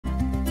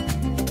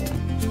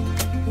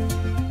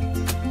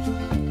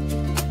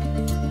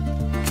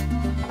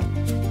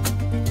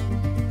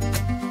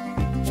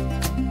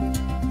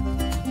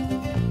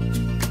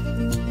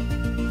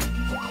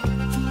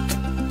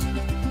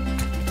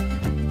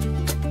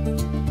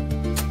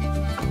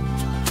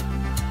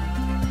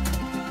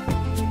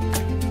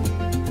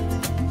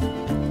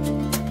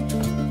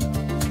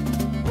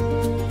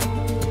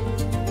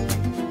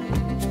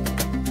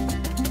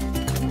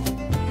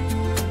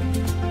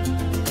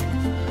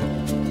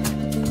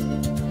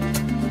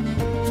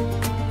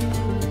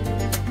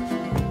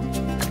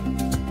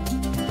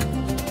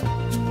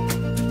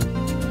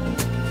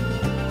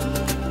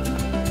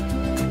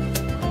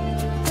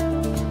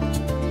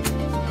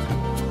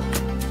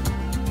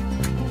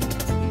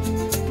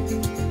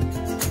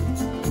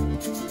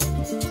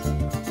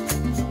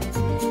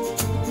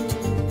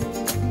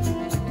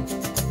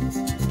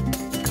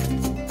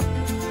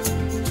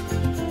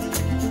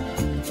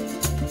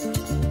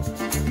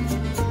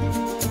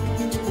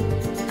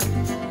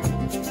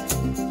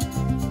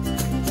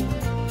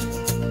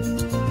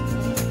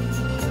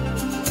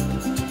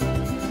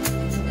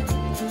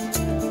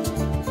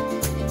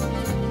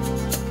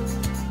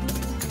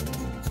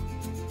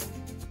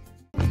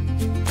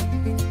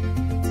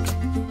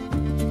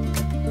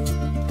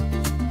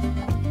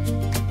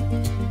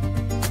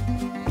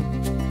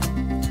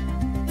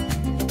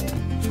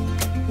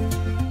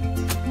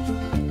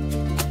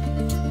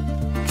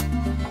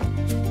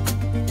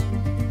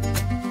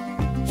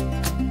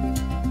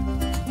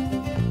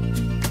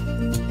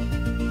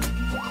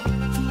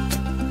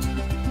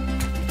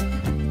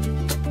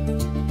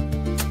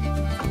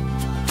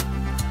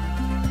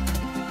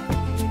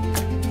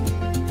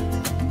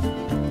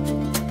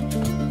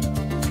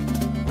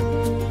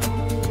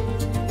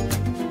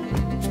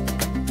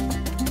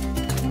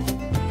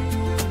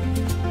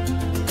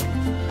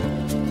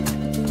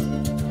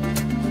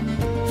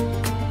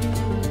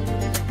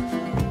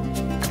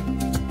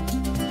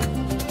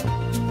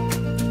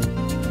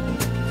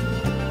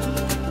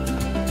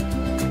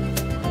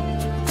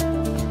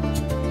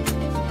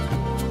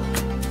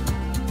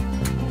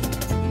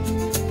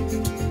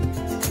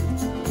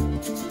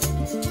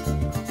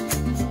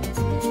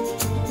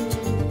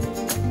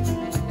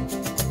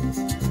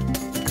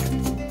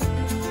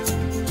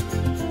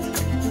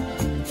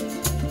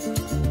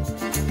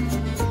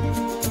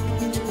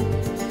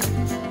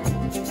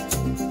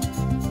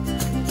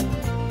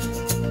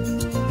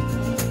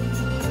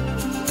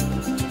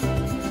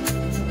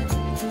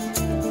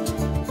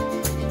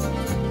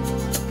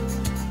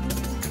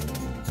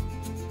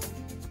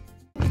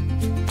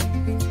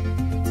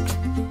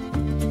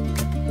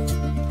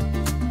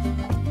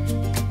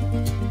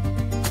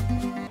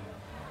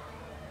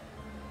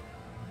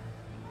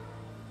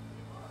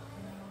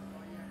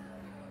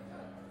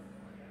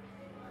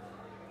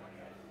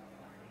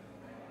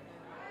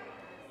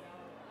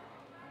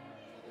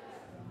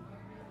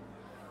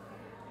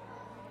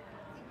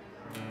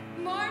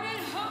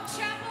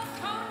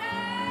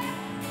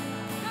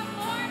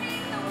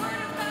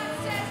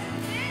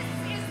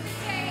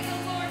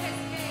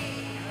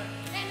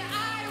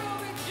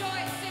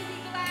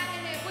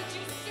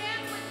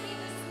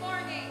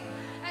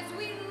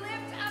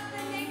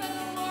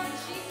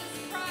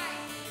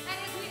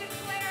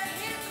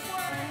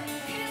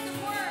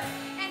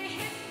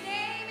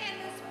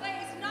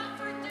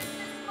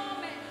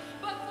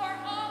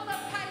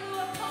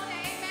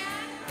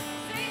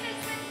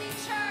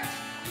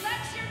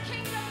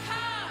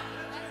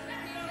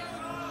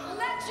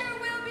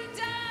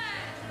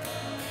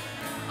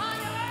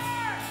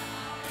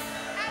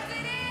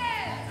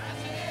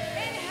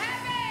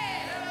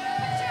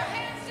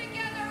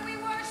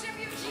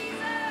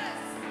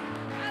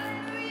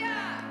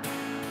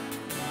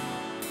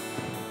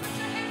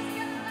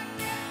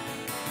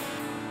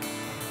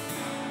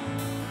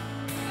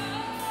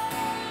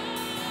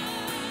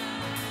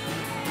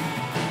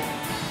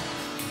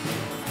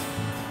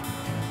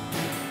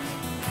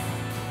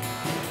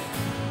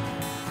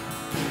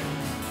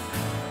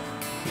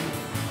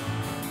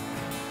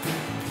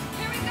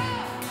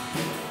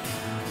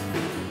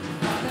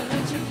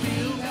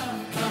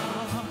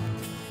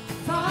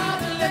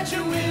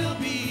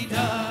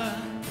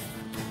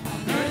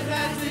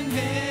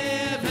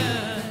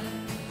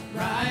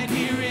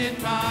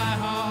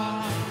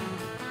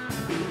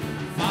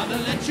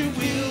let your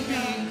will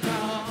be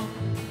done.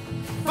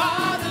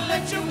 Father,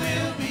 let your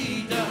will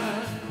be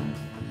done.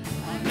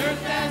 On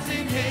earth as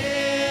in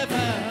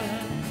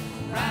heaven,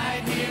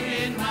 right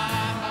here in my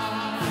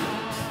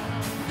heart.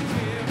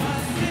 Give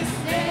us this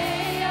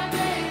day our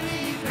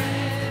daily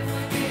bread.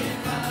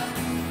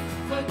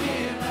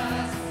 Forgive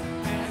us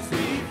as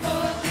we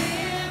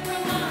forgive the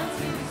ones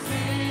who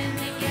sin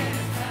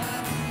against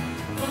us.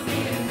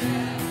 Forgive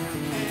them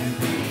and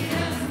lead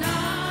us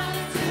not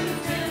into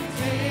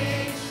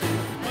temptation,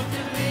 but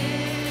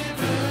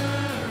deliver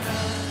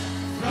us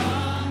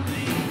from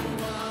the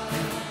one.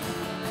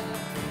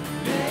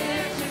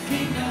 Let your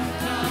kingdom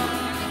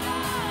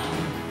come.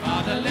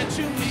 Father, let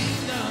your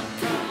kingdom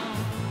come.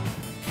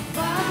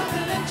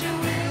 Father, let your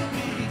will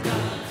be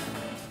done.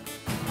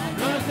 On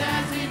earth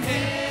as in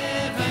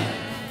heaven,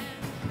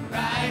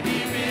 right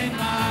here in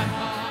my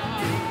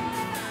heart.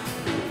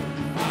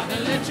 Father,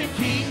 let your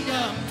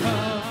kingdom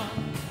come.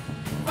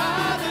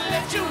 Father,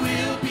 let your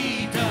will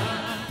be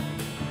done.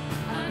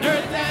 On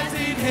earth as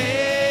in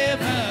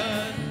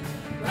heaven,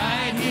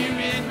 right here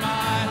in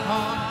my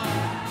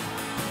heart.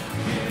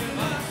 Give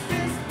us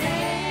this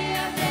day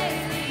our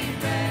daily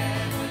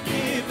bread.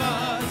 Forgive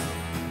us,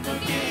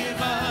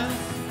 forgive us.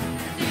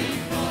 We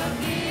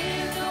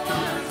forgive the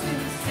ones who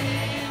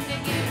sinned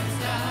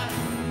against us.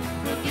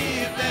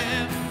 Forgive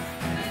them.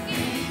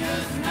 Lead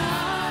us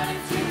not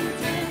into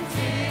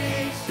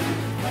temptation,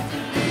 but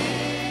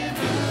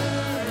deliver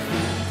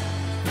us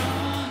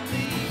from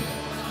the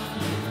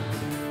one.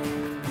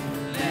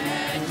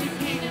 Let your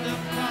kingdom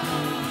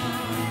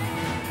come.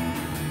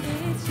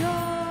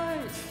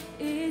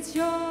 It's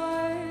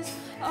yours,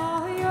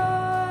 all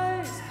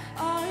yours,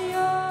 all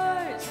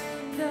yours.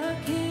 The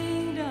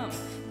kingdom,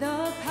 the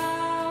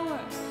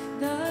power,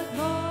 the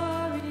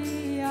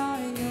glory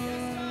are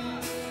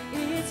yours.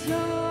 It's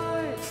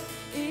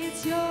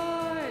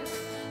yours,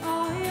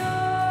 all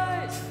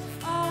yours,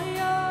 all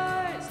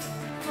yours.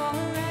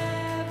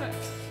 Forever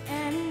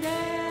and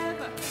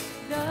ever,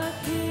 the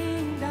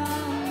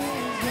kingdom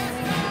is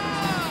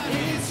yours.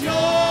 It's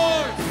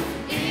yours,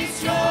 it's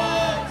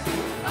yours,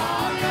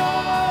 all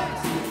yours,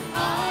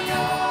 all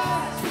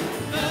yours.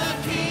 The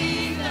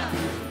kingdom,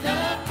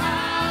 the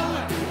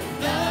power,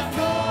 the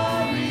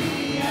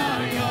glory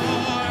are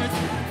yours.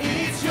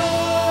 It's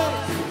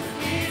yours,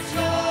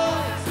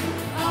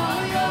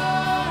 all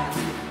yours,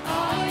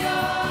 all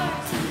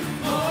yours.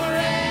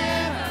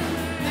 Forever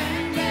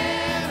and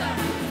ever,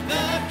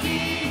 the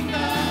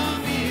kingdom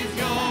is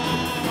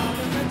yours.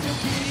 Let your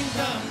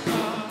kingdom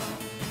come.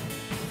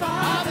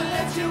 Father,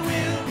 let your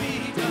will be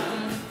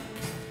done.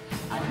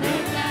 On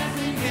earth as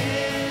in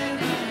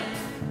heaven,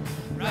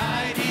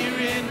 right here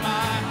in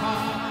my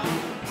heart.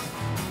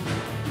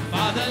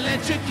 Father,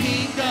 let your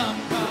kingdom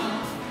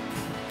come.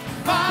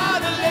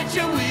 Father, let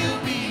your will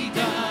be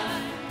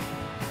done.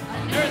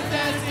 On earth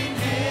as in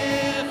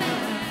heaven,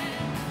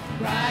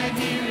 right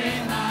here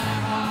in my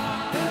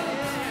heart.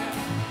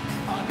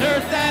 On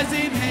earth as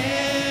in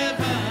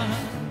heaven,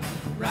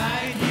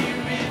 right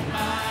here in my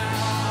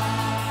heart.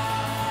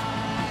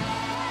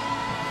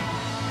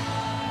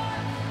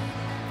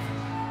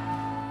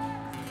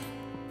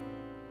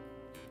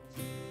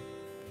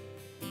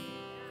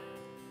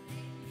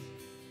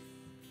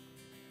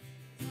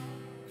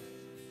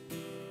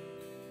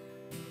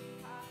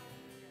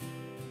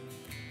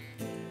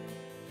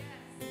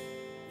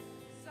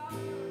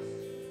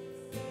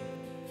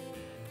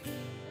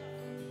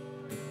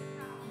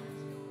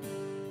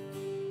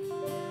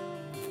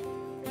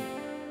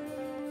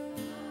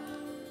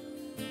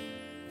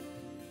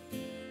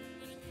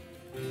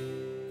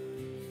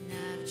 And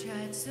I've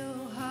tried so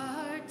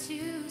hard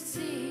to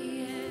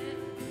see it.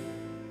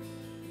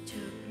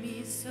 Took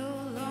me so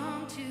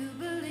long to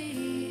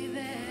believe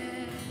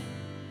it.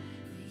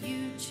 That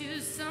you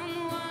choose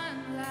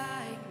someone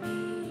like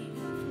me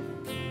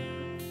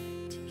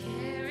to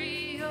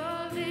carry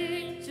your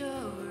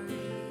victory.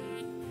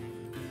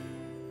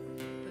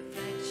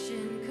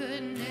 Perfection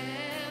could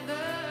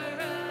never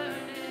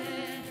earn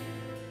it.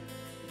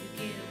 You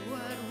give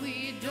what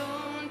we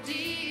don't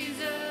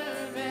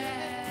deserve,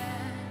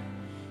 and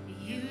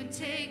you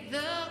take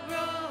the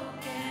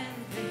broken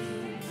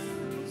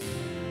things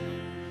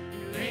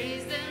and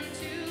raise them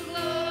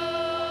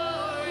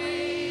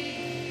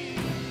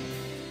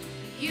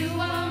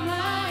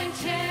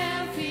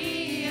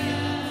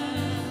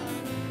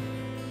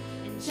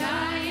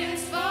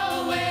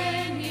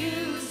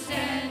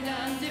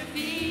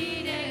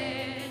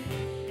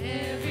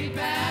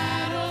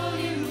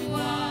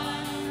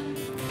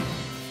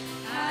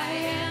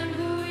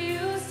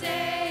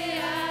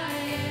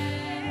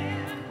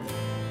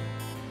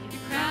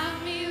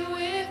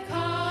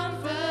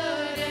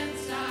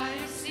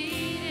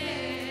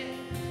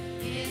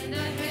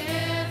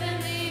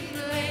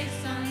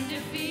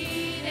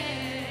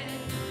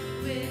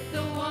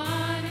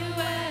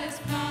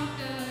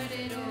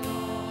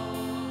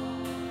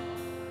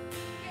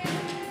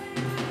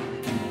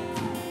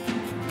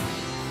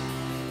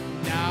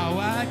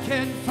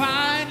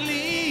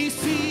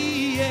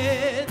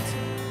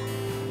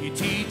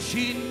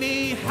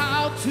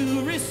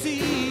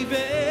receive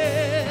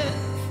it.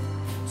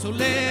 So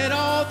let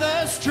all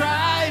the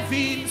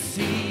striving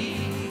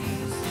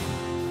cease.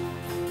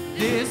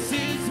 This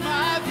is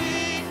my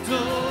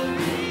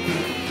victory.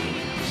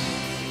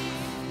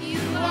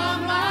 You are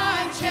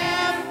my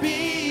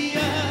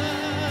champion.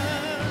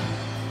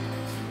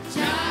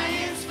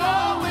 Giants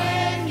fall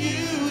when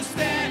you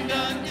stand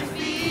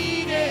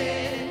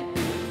undefeated.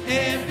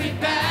 Every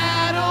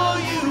battle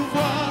you've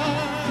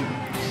won.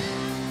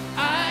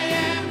 I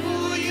am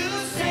who you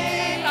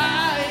say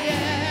I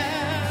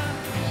am.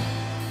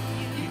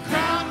 You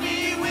crown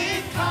me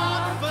with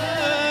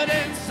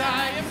confidence.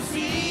 I am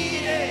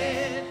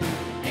seated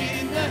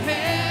in the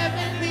heavens.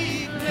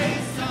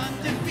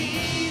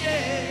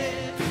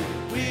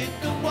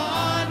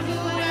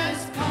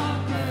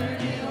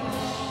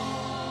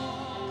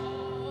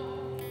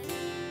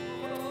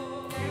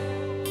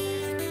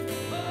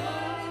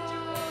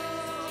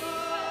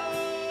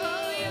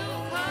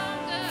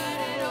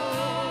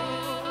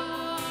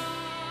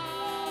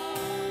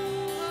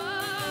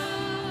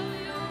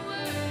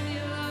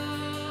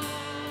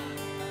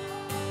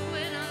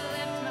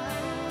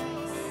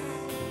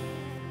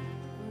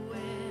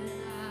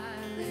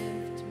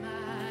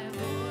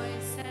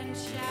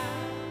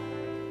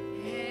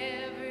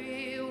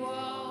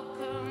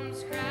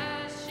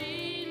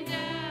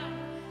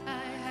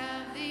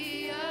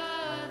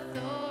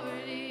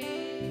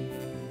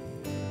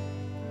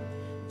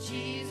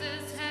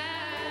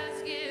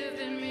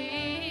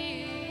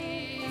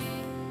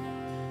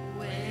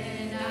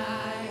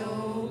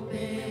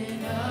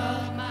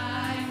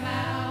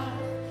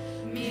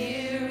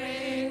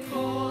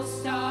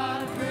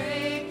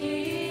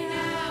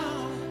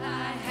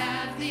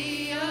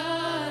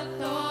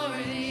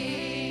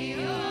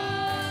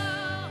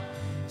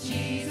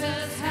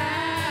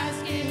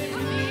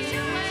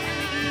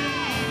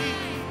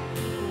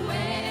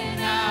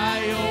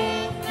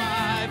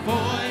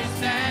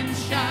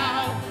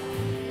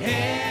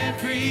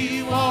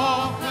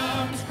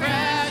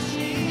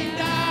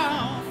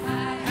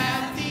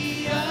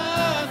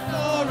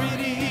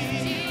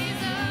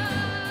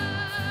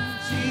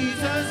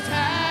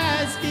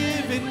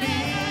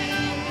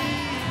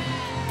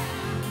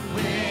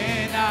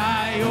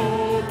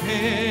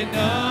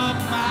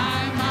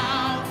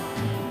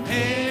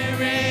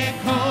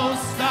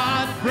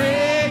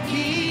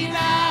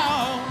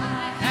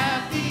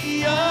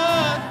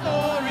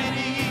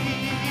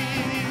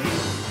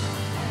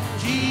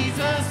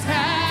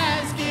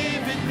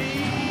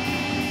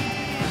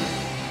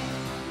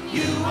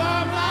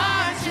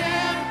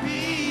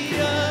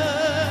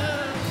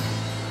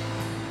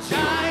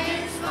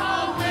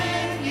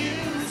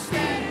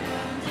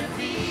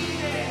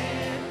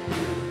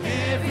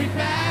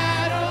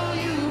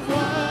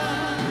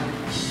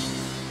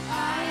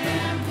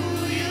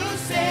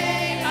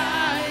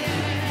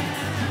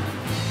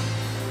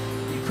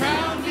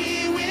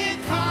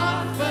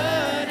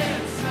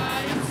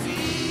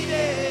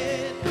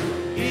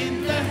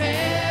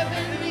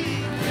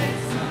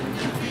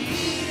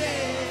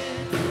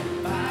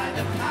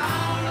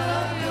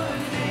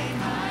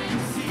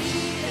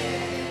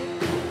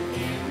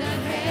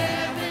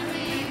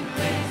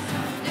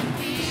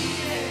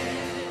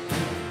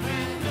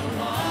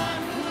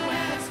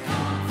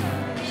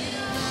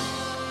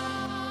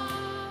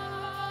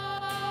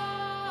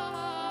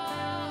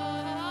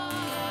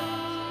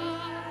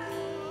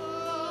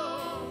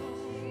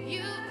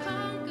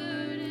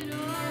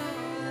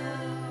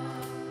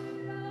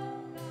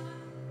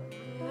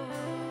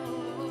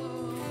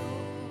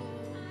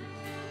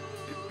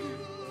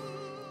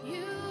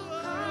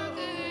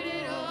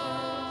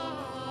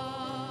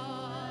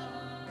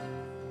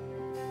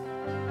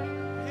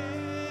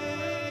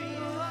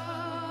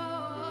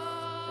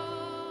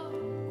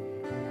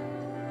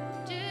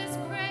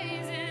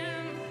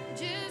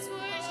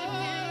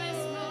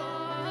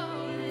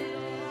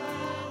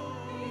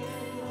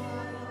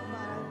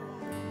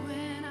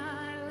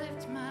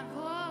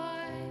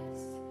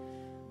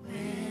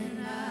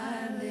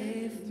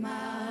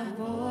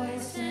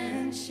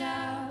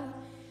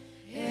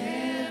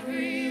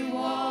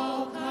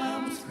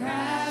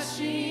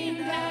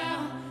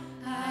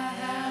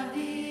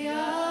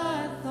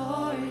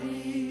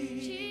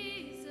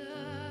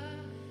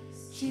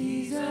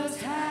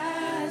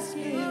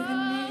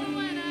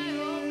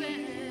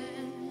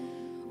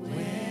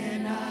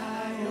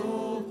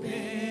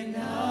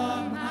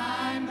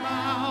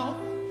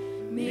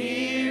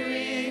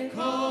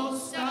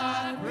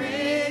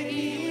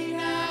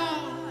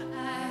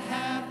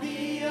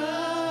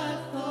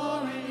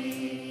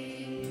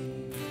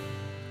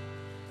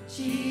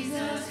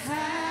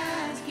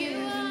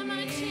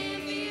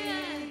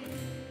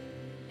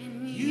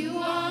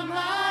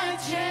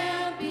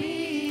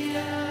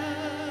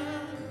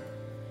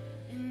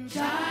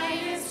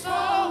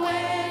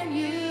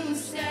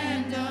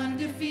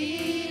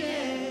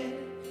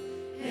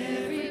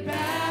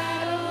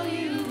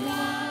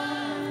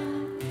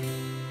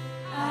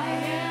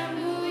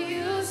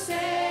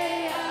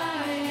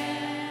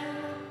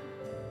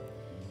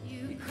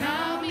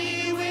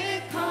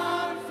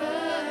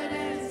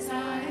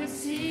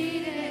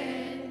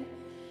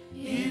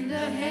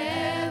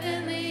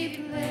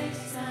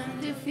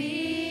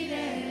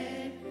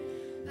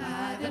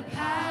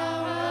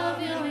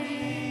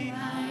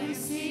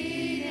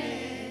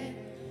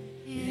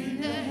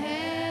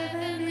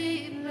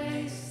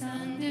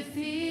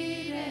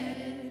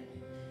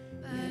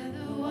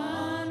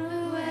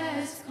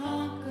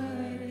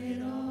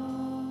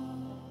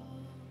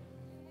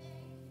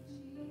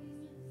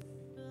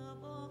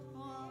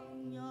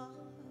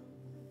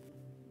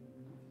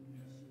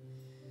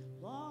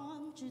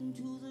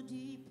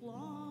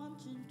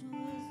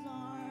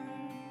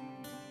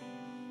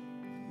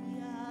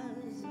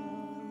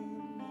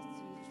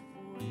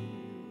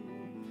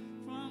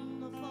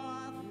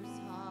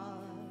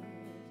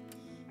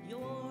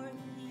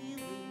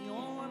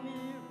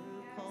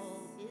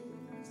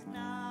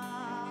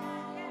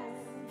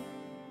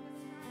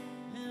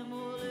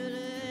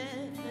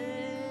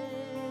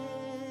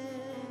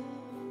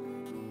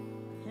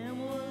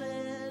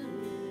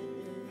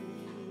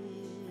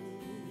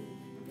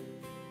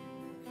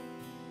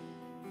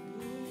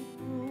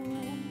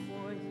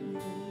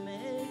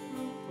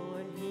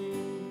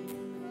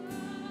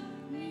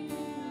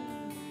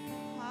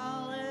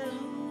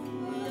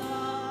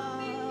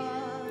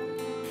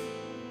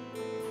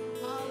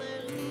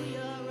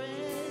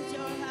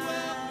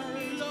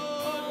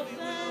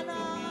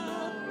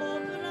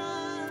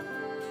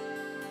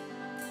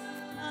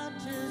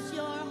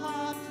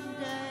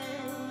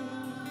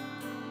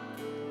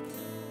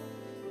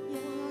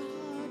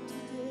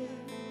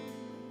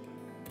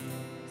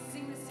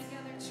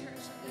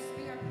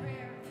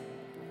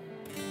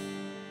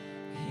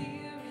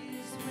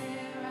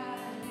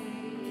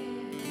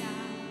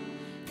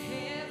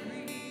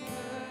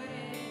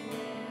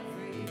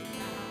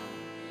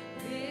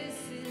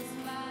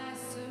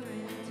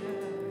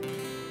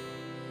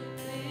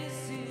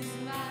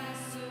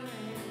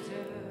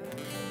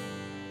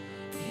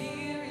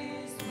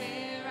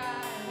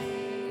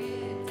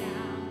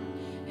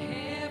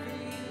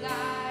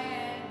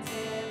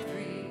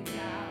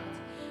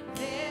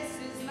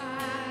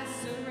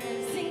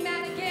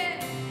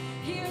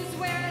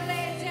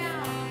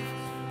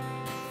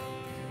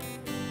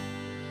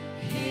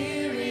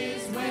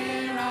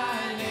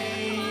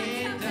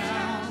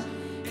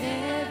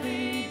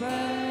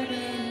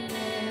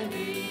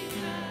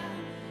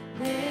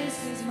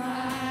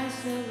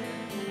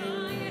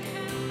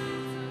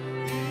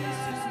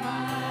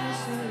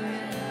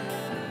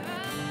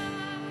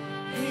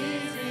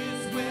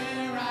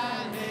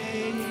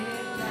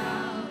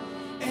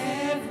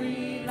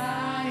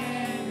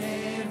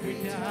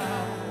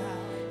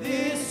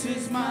 This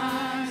is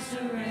my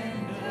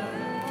surrender.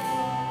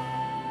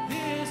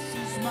 This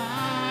is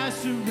my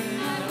surrender.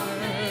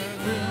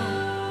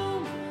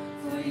 Room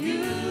for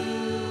you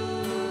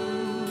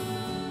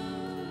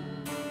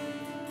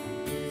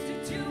to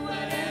do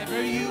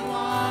whatever you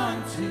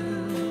want to.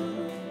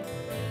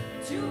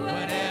 Do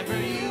whatever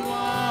you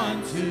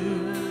want to.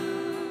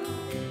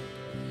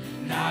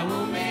 And I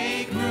will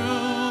make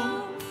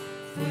room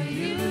for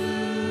you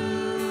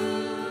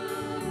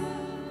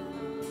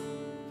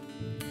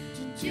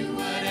to do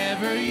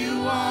whatever you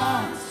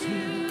want to.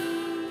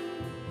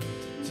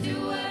 Do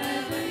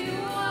whatever you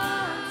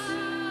want to.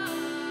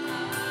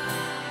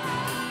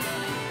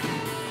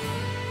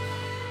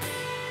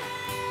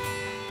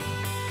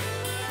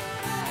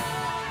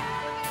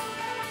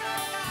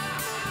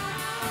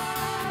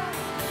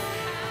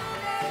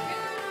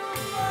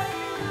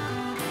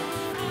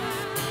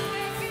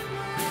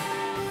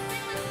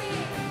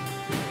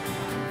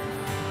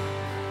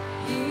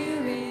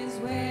 Here is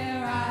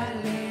where I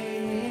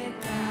lay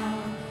it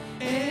down.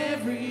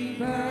 Every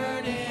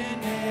burden,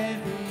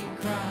 every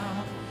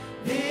crown.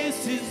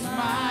 This is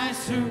my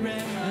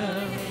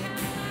surrender.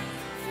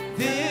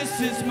 This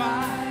is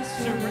my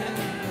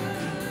surrender.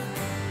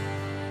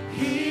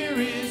 Here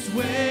is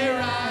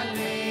where I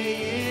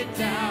lay it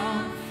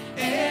down.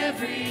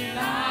 Every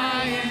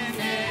lie and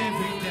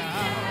every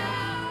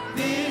doubt.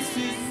 This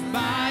is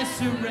my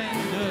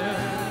surrender.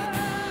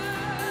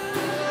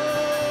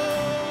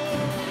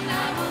 And I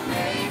will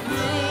make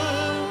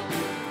room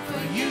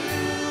for you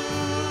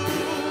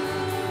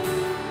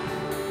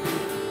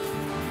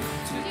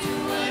to do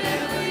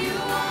whatever you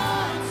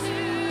want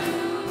to.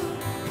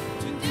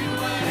 To do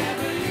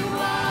whatever you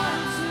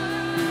want to.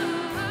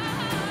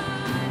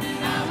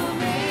 And I will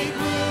make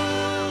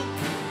room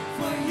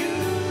for you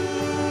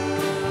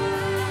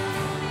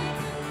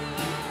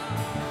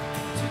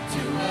to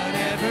do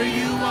whatever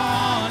you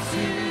want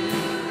to.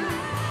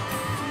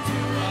 To do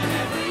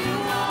whatever you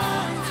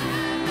want to.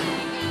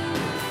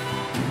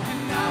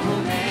 And I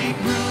will make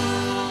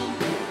room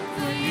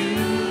for you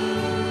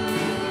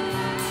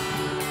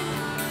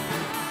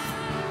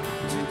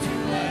to do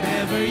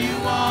whatever you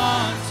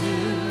want to.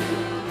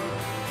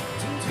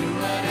 To do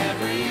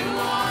whatever you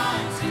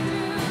want to.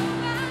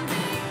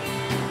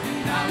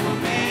 And I will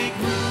make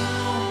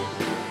room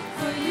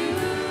for you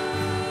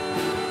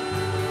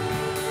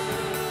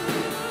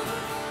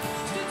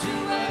to do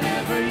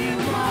whatever you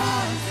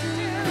want to.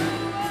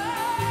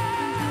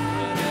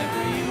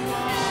 Whatever you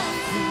want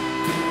to.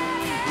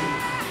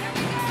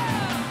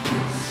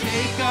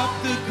 Shake up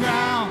the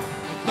ground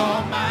with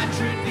all my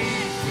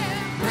tradition.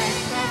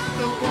 Break up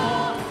the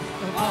wall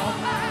of all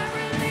my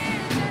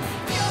religion.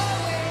 Your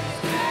way is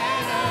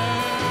better.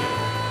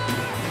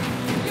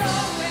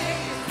 Your way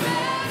is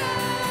better.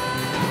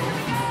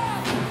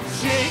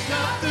 Shake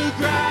up the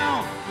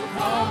ground with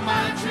all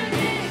my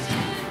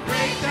tradition.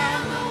 Break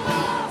down the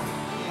walls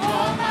of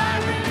all my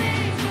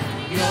religion.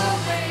 Your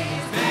way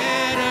is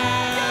better.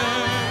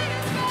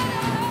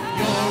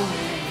 Your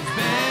way is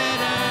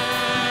better.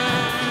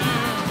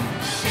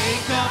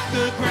 Shake up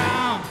the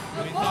ground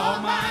with all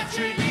my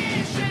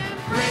tradition.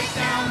 Break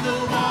down the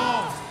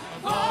walls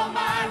of all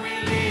my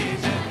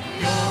religion.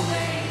 Your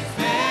way is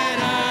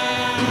better.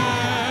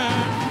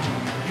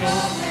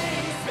 Your way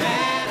is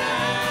better.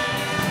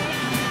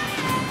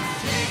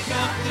 Shake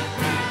up the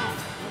ground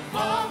with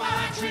all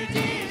my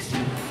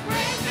tradition.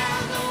 Break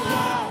down the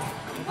walls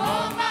of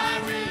all my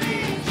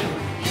religion.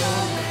 Your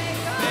way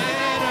is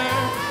better.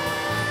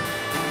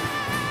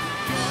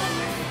 Your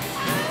way is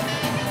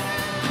better.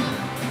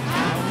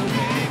 I will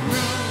make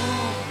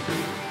room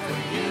for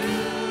you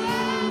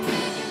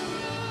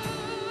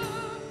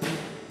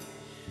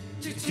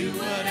to do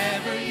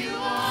whatever you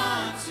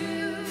want to.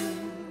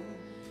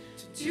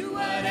 To do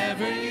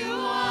whatever you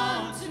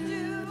want to do.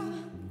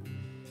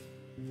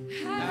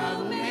 I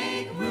will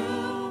make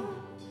room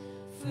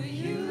for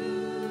you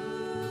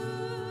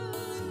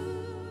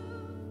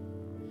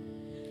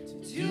to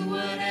do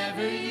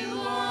whatever you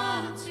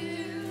want to.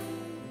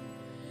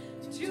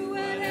 To do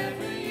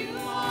whatever you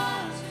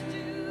want to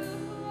do.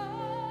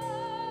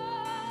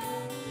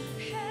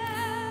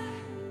 Yeah.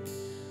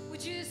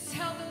 Would you just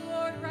tell the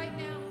Lord right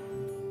now?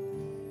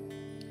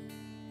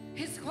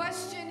 His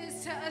question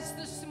is to us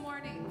this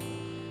morning.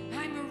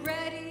 I'm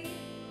ready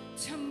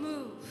to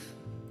move.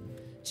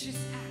 Just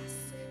ask.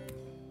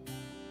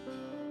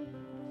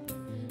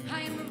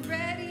 I am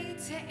ready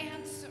to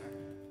answer.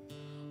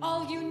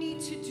 All you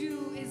need to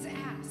do is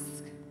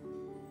ask.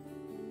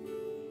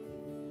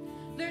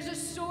 There's a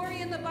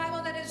story in the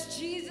Bible that as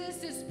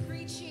Jesus is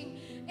preaching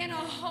in a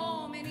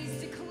home and he's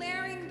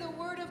declaring the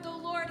word of the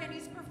Lord and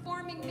he's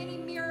performing many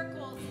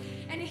miracles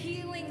and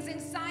healings and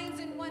signs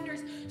and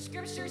wonders,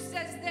 scripture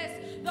says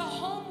this: the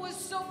home was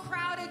so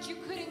crowded you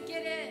couldn't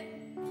get in.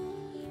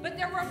 But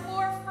there were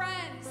 4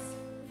 friends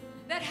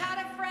that had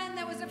a friend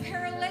that was a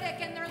paralytic,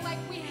 and they're like,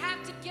 we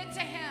have to get to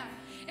him.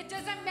 It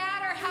doesn't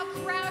matter how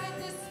crowded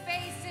this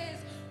space is,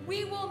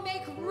 we will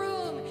make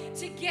room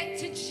to get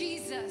to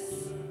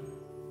Jesus.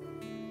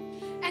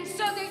 And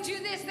so they do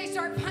this. They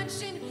start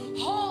punching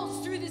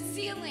holes through the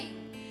ceiling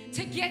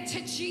to get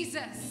to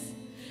Jesus.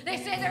 They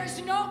say there's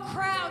no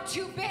crowd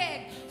too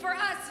big for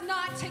us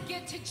not to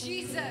get to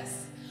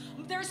Jesus.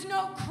 There's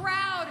no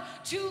crowd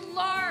too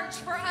large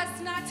for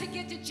us not to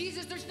get to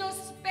Jesus. There's no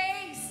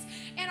space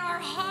in our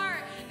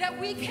heart that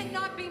we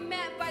cannot be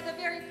met by the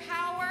very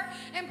power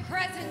and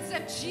presence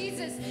of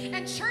Jesus.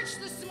 And church,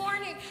 this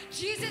morning,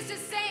 Jesus is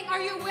saying,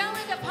 are you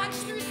willing to punch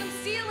through some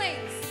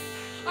ceilings?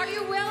 Are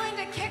you willing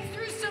to kick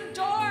through some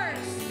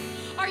doors?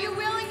 Are you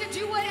willing to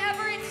do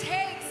whatever it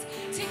takes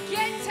to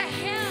get to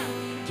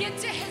Him, get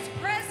to His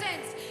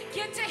presence,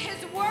 get to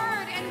His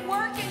word and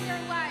work in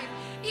your life?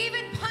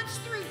 Even punch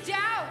through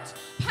doubt,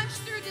 punch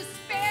through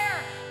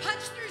despair,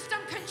 punch through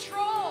some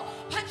control,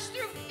 punch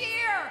through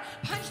fear,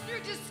 punch through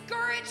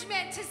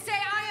discouragement to say,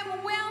 I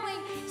am willing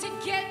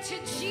to get to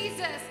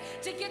Jesus,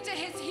 to get to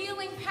His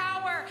healing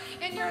power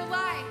in your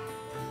life.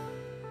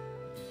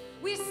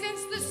 We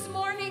sensed this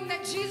morning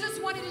that Jesus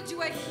wanted to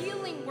do a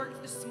healing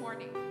work this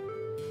morning,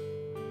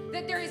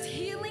 that there is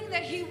healing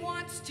that He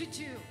wants to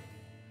do.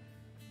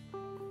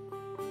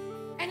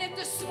 And if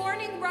this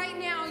morning, right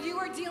now, you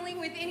are dealing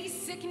with any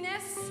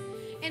sickness,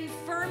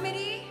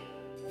 infirmity,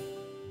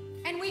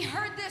 and we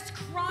heard this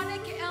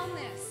chronic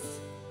illness,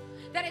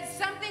 that it's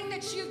something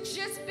that you've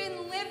just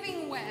been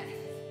living with,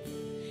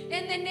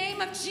 in the name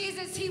of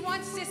Jesus, He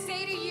wants to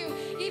say to you,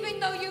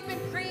 even though you've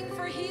been praying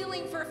for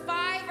healing for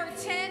 5 or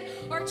 10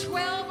 or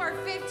 12 or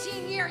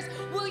 15 years,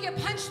 will you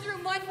punch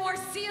through one more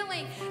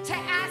ceiling to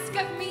ask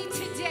of me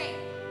today?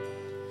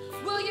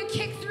 Will you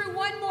kick through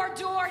one more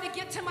door to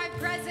get to my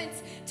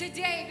presence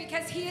today?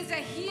 Because He is a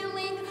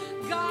healing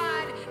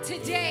God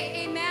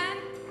today. Amen?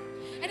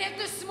 And if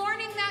this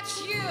morning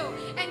that's you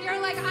and you're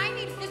like, I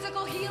need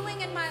physical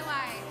healing in my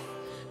life.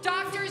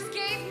 Doctors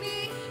gave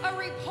me a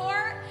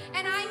report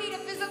and I need a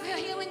physical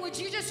healing. Would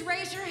you just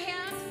raise your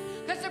hand?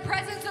 Because the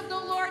presence of the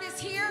Lord is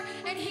here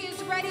and He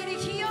is ready to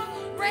heal.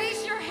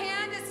 Raise your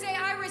hand and say,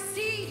 I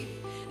receive.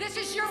 This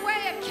is your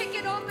way of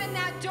kicking open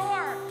that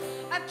door,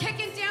 of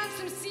kicking down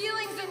some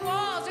ceilings and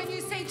walls, and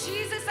you say,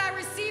 Jesus, I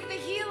receive the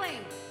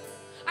healing.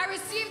 I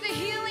receive the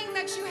healing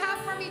that you have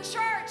for me.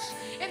 Church,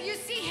 if you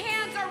see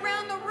hands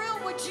around the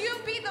room, would you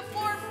be the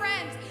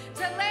forefront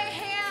to lay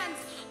hands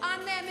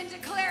on them and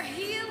declare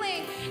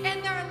healing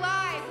in their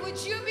life?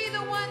 Would you be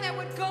the one that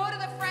would go to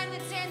the friend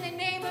and say, in the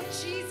name of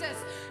Jesus,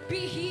 be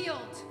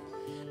healed?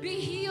 Be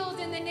healed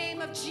in the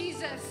name of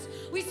Jesus.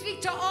 We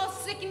speak to all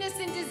sickness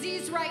and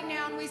disease right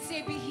now, and we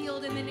say, be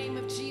healed in the name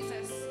of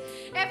Jesus.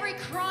 Every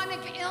chronic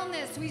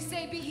illness, we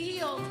say, be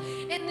healed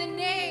in the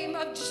name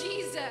of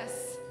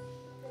Jesus.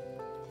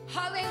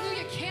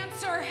 Hallelujah.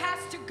 Cancer has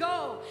to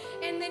go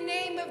in the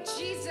name of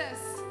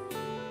Jesus.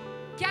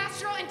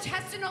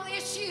 Gastrointestinal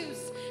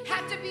issues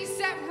have to be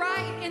set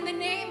right in the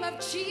name of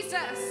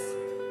Jesus.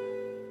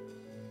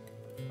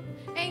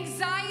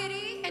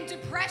 Anxiety and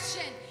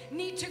depression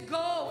need to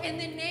go in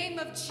the name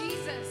of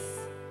Jesus.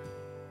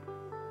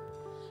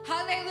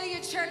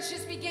 Hallelujah, church.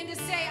 Just begin to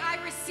say, I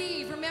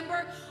receive.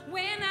 Remember,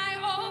 when I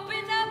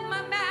open up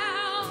my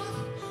mouth,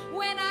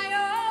 when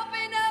I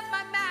open up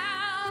my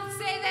mouth,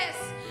 say this,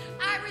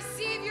 I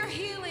receive your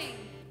healing.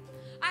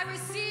 I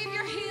receive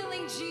your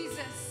healing,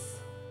 Jesus.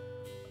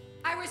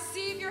 I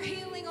receive your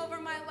healing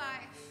over my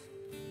life.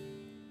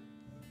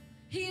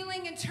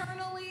 Healing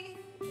internally,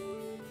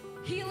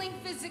 healing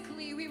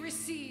physically, we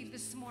receive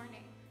this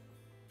morning.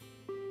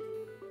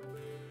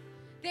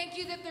 Thank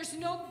you that there's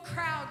no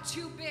crowd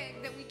too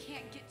big that we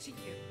can't get to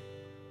you.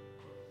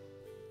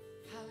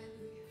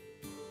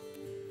 Hallelujah.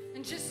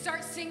 And just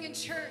start singing,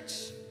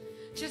 church.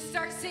 Just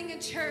start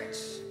singing, church.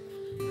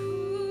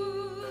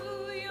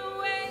 Ooh, your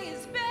way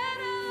is better.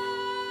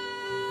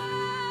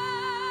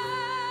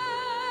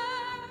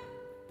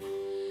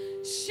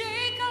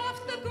 Shake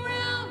off the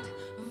ground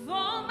of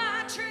all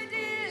my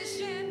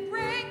tradition.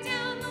 Break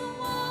down the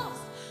walls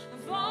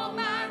of all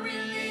my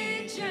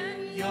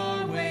religion.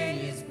 Your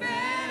way is better.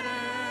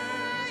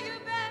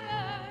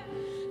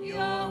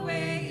 Your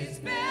way is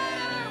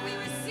better, we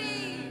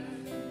receive.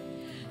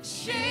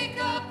 Shake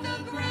up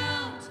the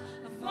ground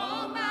of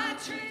all my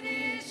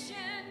tradition.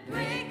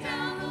 Break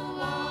down the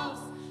walls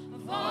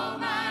of all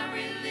my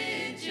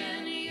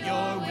religion.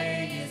 Your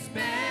way is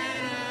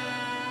better.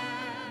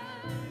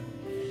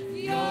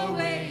 Your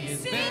way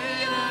is better.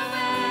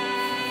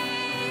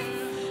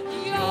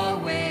 Your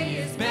way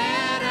is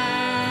better.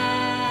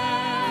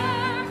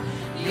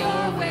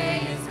 Your way is better. Your way.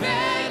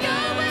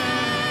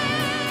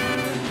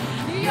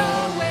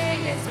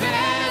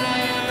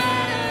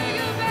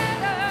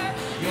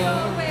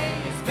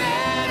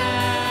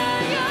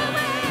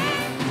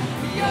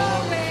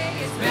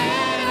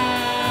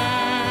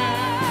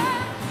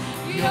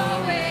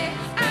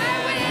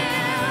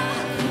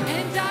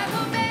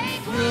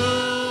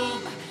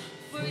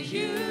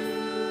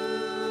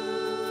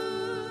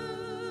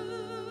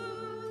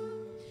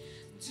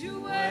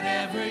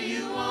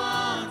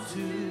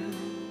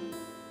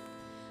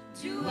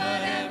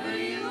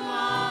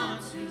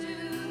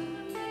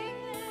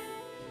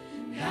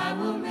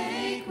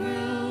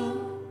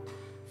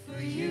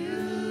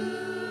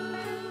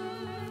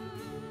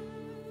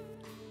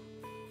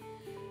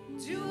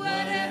 Do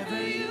whatever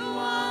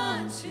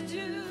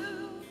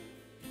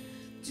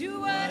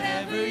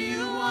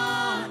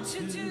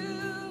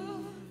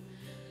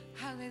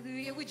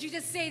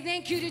just say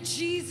thank you to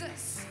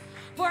Jesus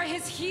for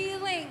his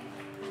healing?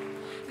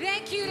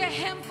 Thank you to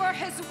him for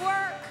his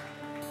work.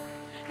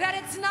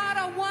 That it's not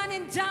a one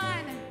and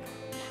done.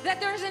 That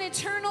there's an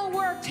eternal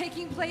work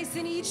taking place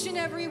in each and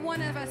every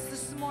one of us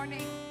this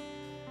morning.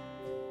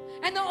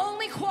 And the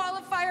only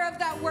qualifier of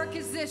that work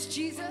is this: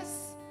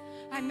 Jesus,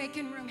 I'm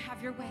making room,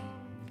 have your way.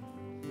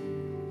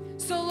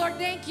 So Lord,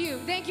 thank you.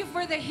 Thank you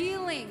for the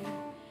healing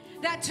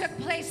that took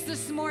place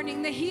this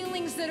morning, the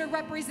healings that are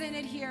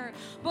represented here,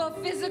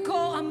 both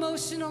physical,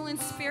 emotional, and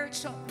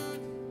spiritual.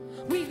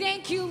 We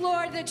thank you,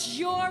 Lord, that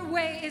your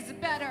way is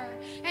better.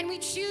 And we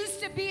choose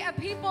to be a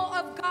people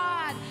of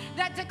God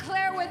that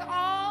declare with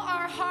all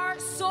our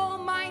heart, soul,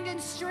 mind,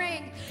 and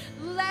strength,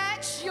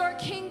 let your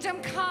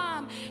kingdom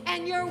come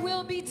and your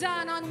will be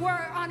done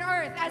on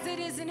earth as it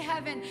is in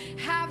heaven.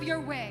 Have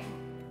your way.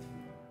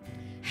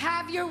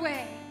 Have your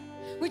way.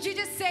 Would you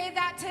just say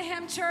that to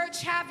him,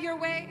 church? Have your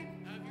way.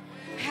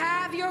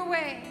 Have your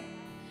way.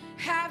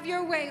 Have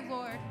your way,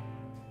 Lord.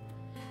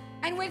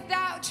 And with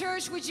that,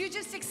 church, would you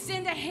just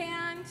extend a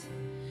hand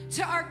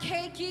to our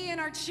Keiki and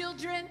our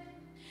children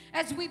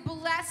as we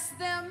bless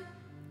them?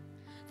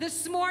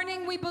 This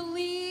morning, we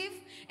believe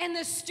in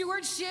the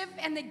stewardship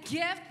and the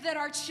gift that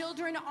our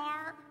children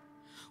are.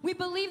 We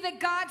believe that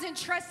God's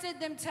entrusted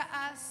them to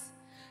us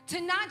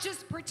to not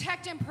just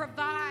protect and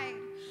provide,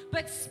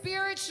 but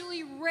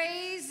spiritually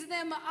raise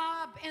them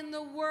up in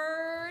the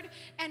word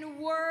and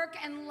work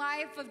and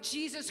life of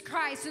Jesus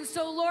Christ. And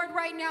so, Lord,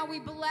 right now we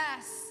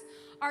bless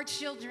our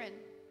children.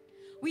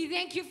 We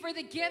thank you for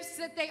the gifts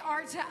that they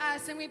are to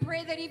us, and we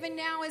pray that even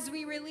now as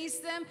we release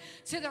them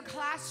to their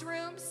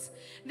classrooms,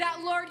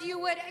 that, Lord, you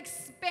would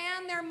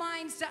expand their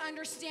minds to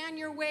understand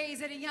your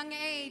ways at a young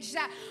age,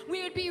 that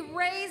we would be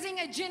raising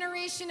a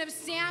generation of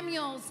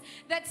Samuels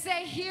that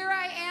say, here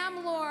I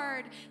am,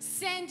 Lord,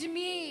 send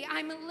me.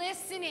 I'm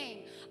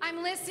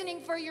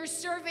listening for your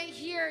servant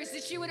hears,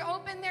 that you would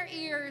open their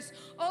ears,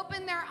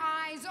 open their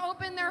eyes,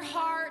 open their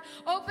heart,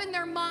 open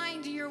their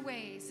mind to your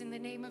ways in the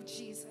name of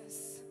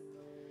Jesus.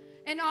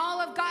 And all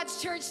of God's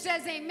church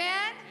says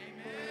amen.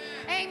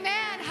 Amen.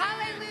 Amen.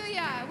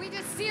 Hallelujah. We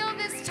just seal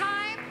this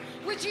time.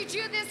 Would you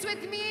do this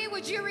with me?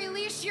 Would you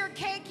release your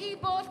keiki?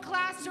 Both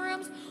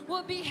classrooms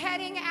will be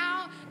heading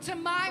out to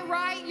my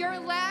right, your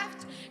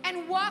left,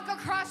 and walk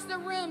across the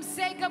room.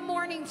 Say good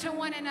morning to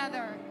one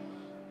another.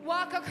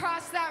 Walk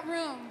across that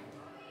room.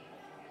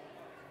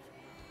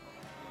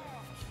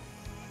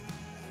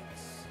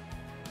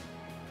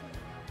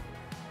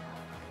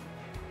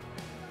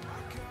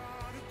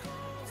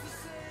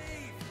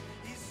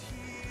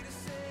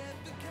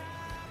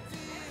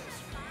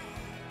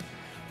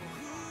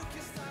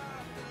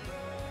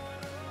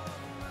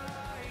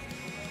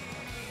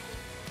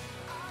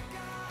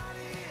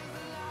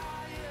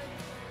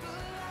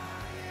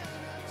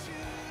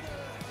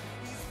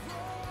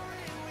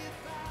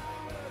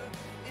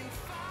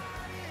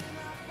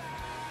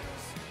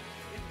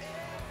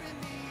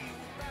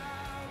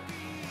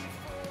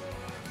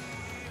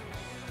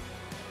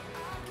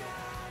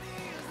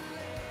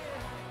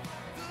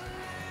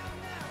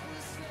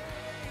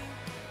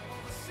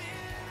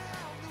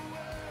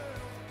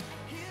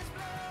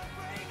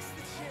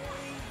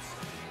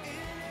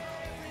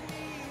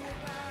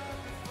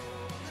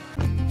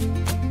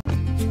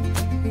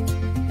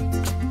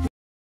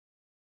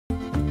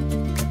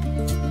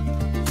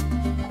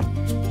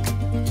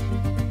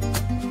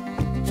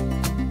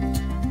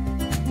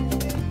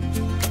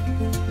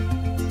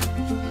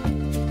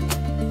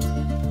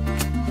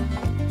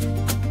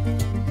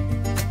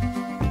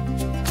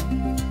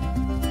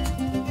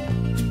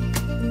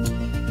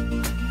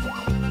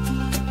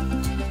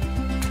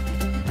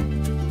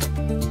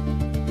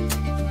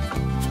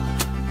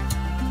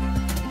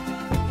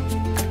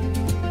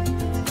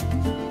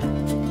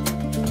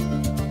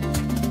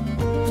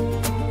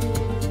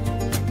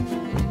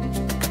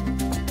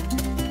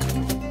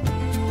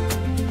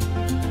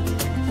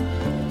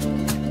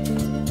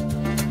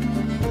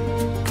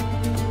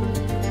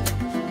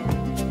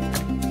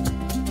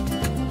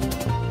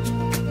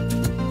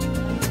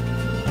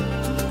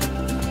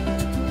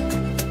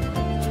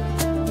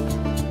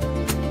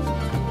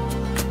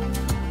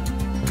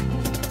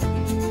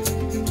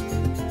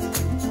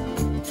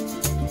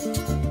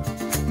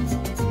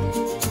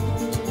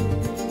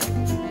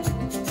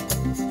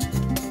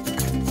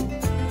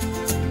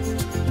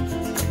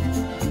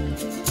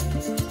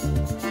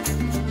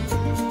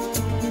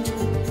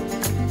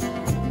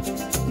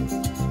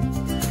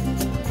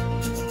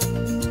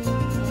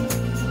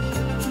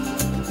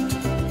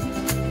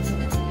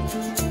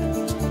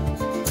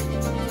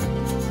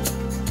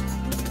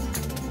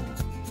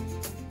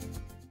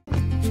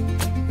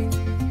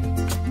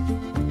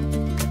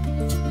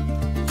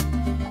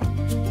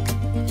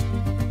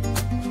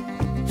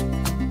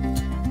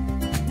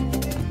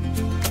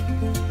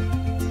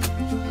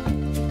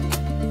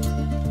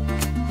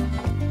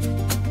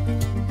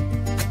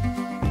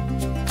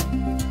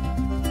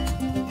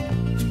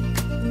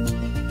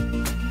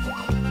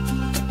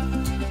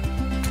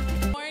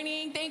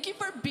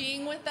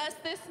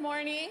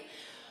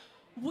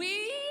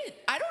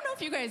 I don't know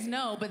if you guys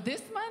know, but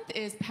this month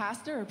is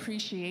Pastor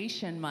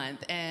Appreciation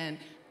Month, and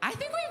I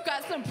think we've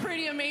got some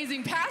pretty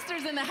amazing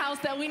pastors in the house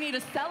that we need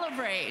to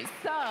celebrate.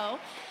 So,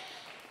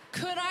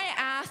 could I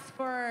ask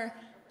for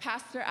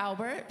Pastor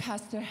Albert,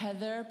 Pastor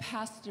Heather,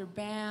 Pastor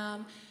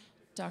Bam,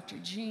 Dr.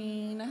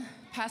 Jean,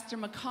 Pastor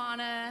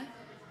McConna,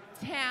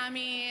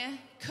 Tammy,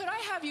 could I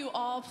have you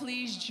all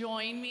please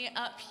join me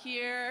up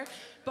here?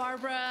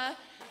 Barbara,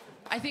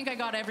 I think I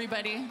got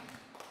everybody.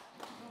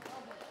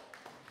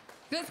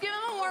 Let's give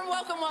them a warm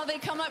welcome while they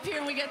come up here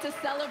and we get to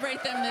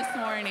celebrate them this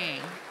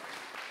morning.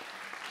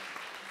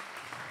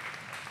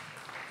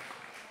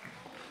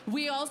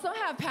 We also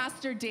have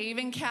Pastor Dave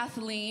and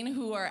Kathleen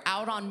who are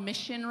out on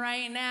mission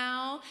right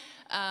now.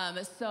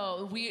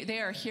 They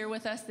are here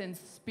with us in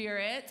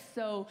spirit.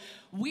 So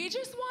we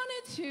just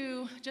wanted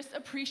to just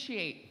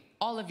appreciate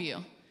all of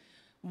you.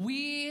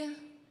 We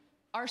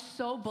are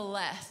so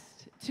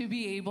blessed to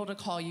be able to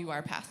call you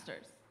our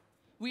pastors.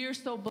 We are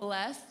so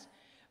blessed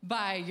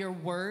by your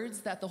words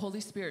that the Holy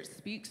Spirit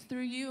speaks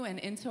through you and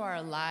into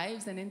our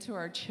lives and into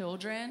our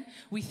children.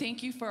 We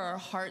thank you for our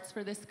hearts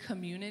for this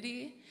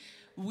community.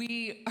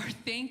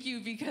 Thank you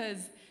because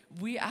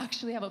we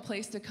actually have a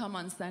place to come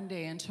on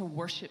Sunday and to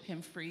worship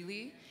him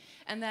freely.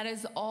 And that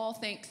is all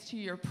thanks to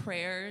your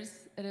prayers.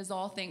 It is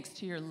all thanks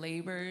to your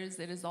labors.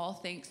 It is all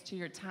thanks to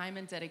your time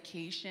and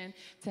dedication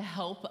to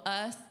help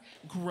us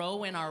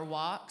grow in our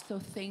walk. So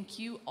thank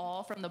you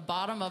all from the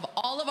bottom of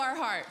all of our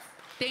hearts.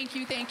 Thank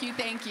you, thank you,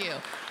 thank you.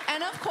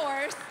 And of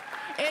course,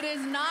 it is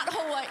not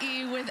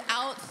Hawaii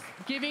without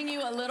giving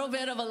you a little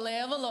bit of a lei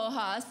of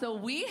aloha. So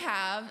we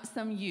have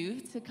some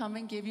youth to come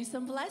and give you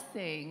some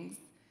blessings.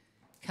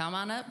 Come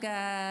on up,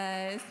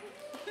 guys.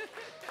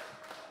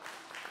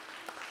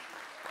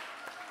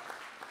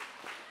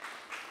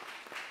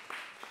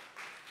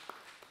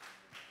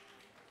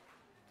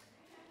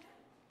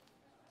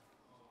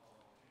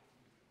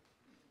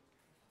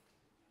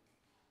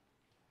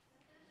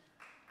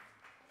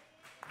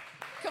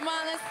 Come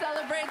on, let's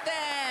celebrate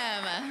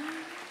them.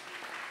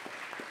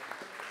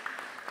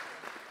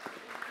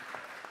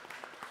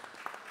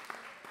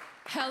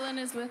 Helen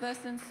is with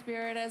us in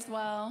spirit as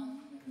well.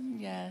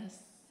 Yes.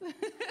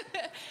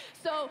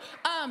 So,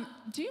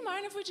 do you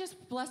mind if we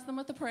just bless them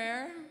with a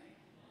prayer?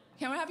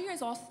 Can we have you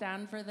guys all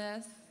stand for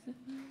this?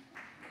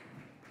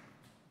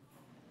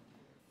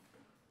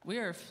 We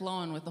are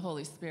flowing with the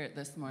Holy Spirit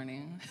this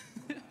morning.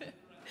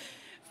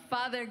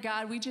 Father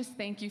God, we just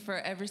thank you for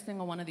every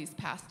single one of these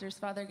pastors,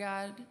 Father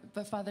God.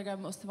 But Father God,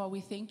 most of all,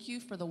 we thank you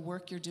for the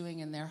work you're doing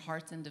in their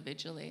hearts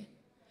individually.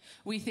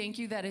 We thank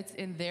you that it's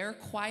in their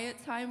quiet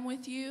time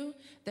with you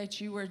that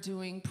you are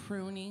doing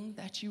pruning,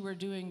 that you are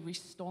doing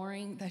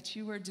restoring, that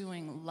you are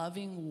doing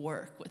loving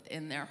work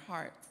within their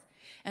hearts.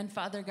 And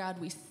Father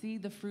God, we see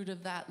the fruit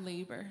of that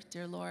labor,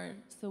 dear Lord.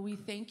 So we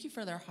thank you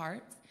for their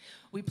hearts.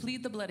 We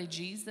plead the blood of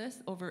Jesus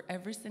over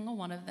every single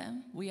one of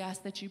them. We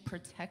ask that you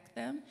protect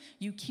them.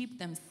 You keep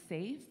them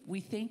safe.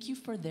 We thank you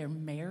for their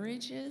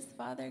marriages,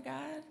 Father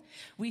God.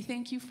 We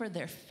thank you for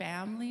their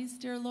families,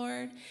 dear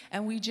Lord.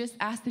 And we just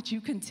ask that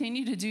you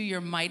continue to do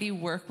your mighty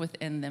work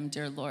within them,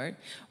 dear Lord.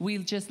 We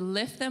just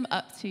lift them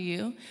up to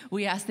you.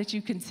 We ask that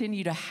you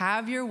continue to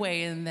have your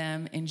way in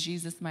them. In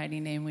Jesus' mighty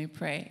name we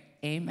pray.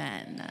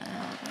 Amen.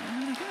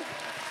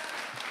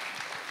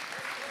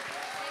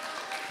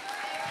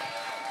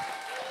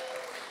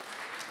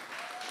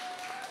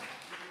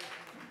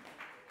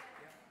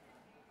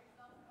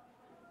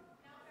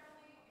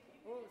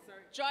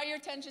 Draw your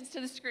attentions to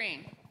the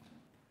screen.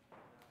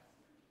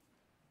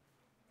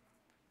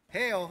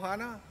 Hey,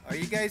 Ohana, are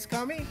you guys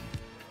coming?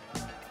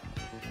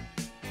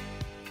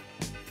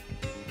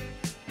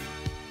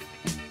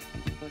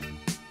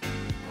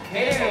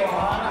 Hey,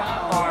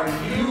 Ohana, are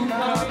you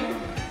coming?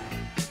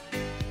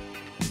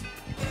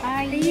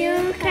 Are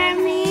you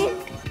coming?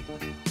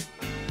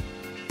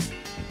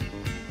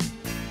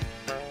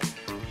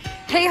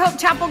 Hey, Hope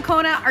Chapel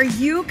Kona, are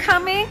you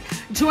coming?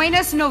 Join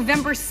us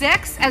November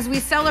 6th as we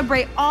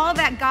celebrate all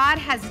that God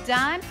has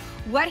done,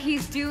 what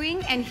he's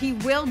doing, and he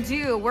will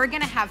do. We're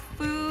going to have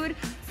food,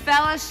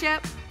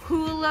 fellowship,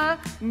 hula,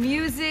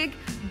 music,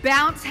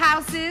 bounce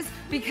houses,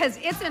 because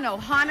it's an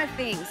Ohana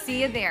thing.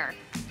 See you there.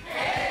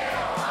 Hey,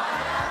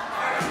 Ohana,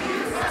 are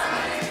you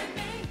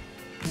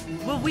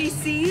coming? Will we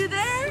see you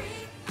there?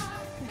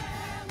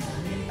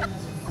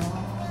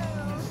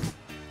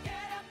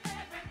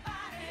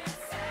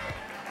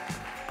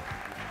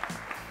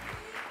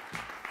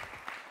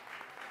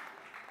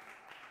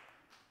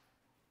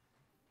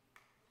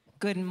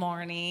 Good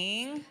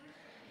morning.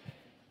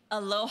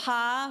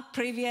 Aloha,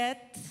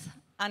 privyet,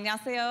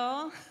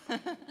 annyeonghaseyo.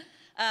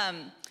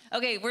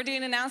 Okay, we're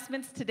doing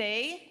announcements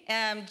today.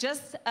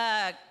 Just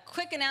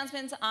quick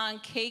announcements on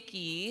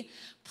Keiki.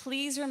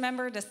 Please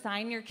remember to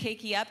sign your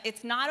Keiki up.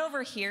 It's not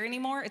over here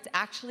anymore. It's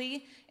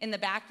actually in the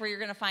back where you're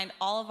going to find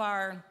all of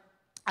our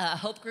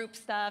Hope Group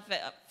stuff,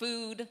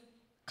 food,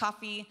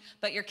 coffee,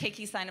 but your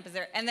Keiki sign up is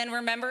there. And then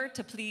remember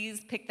to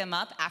please pick them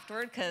up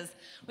afterward, because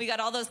we got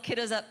all those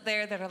kiddos up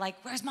there that are like,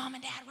 where's mom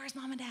and dad? Where's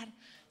mom and dad?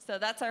 So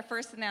that's our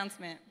first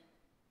announcement.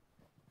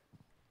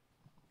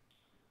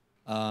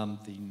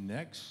 The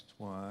next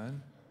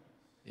one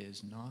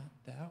is not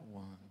that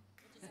one.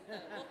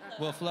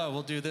 We'll flow.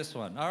 We'll do this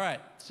one. All right.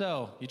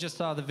 So you just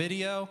saw the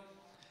video.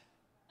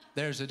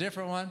 There's a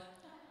different one.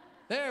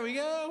 There we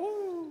go.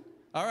 Woo.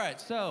 All right.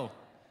 So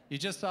you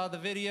just saw the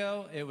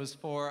video. It was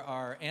for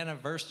our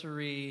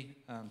anniversary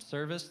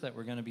service that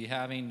we're going to be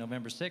having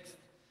November 6th.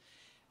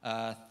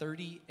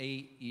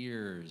 38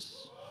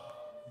 years,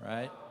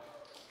 right?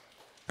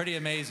 Pretty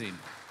amazing.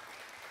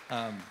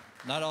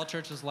 Not all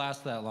churches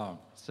last that long.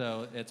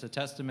 So it's a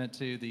testament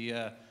to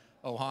the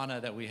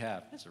ohana that we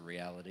have. It's a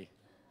reality.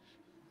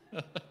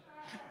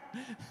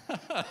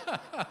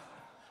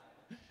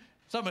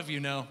 Some of you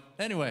know.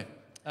 Anyway,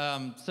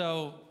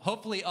 so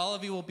hopefully all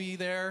of you will be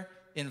there.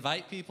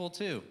 Invite people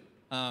too.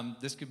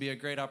 This could be a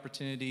great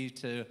opportunity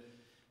to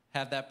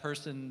have that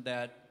person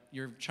that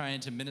you're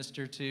trying to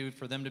minister to,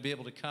 for them to be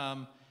able to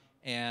come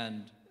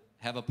and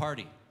have a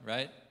party,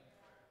 right?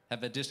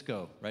 Have a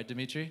disco, right,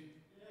 Dimitri?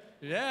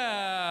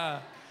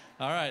 Yeah.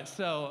 All right.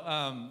 So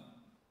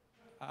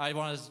I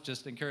want to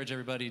just encourage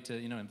everybody to,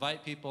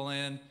 invite people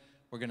in.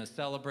 We're going to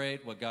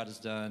celebrate what God has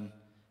done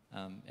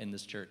in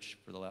this church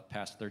for the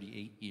past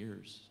 38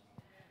 years.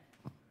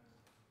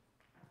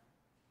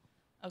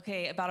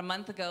 Okay, about a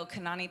month ago,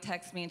 Kanani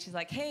texted me and she's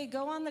like, hey,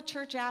 go on the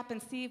church app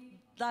and see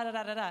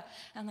da-da-da-da-da.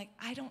 I'm like,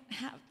 I don't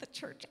have the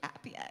church app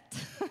yet.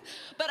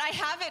 But I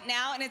have it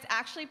now, and it's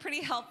actually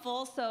pretty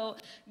helpful. So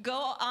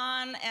go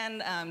on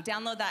and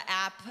download that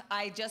app.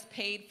 I just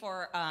paid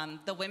for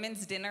the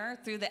women's dinner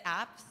through the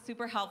app.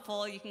 Super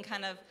helpful. You can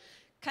kind of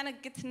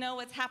get to know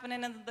what's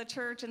happening in the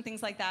church and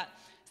things like that.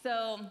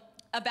 So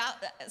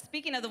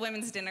speaking of the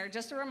women's dinner,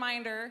 just a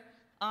reminder,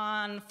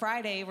 on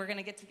Friday, we're going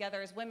to get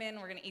together as women.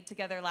 We're going to eat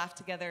together, laugh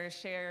together,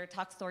 share,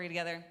 talk story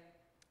together.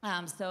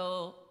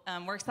 So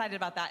we're excited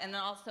about that. And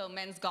then also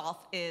men's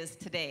golf is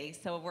today.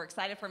 So we're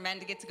excited for men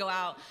to get to go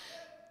out,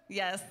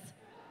 yes,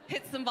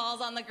 hit some balls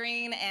on the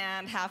green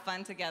and have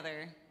fun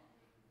together.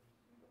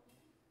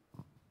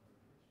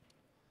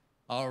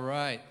 All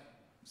right.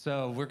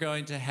 So we're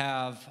going to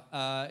have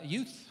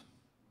youth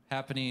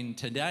happening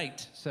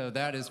tonight. So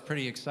that is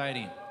pretty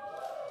exciting,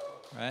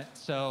 right?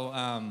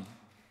 So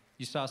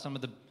you saw some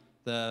of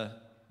the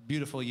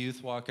beautiful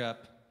youth walk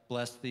up,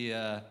 bless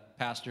the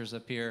pastors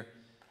up here.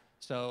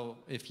 So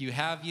if you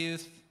have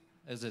youth,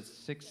 is it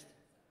 6th,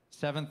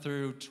 7th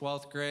through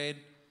 12th grade,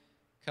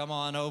 come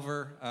on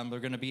over. They're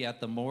going to be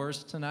at the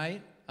Moors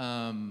tonight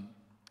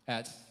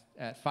at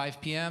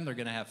 5 p.m. They're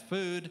going to have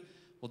food.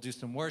 We'll do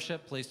some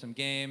worship, play some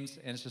games,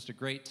 and it's just a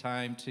great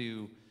time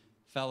to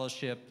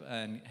fellowship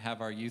and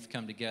have our youth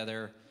come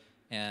together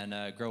and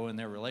grow in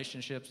their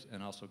relationships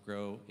and also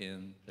grow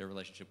in their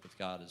relationship with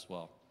God as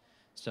well.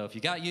 So if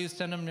you got youth,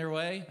 send them their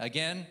way.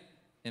 Again,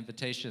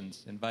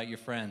 invitations. Invite your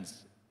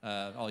friends.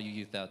 All you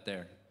youth out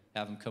there,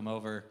 have them come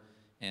over,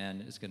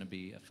 and it's going to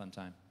be a fun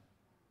time.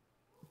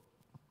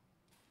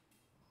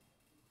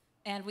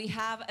 And we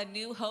have a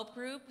new Hope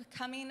group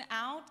coming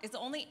out. It's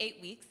only 8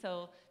 weeks,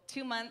 so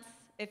 2 months.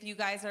 If you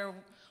guys are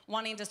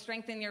wanting to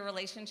strengthen your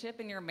relationship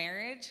and your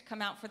marriage,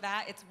 come out for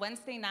that. It's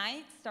Wednesday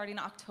night, starting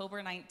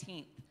October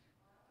 19th.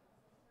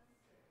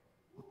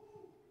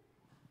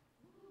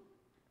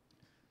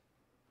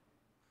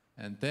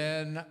 And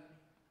then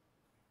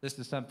this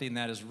is something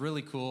that is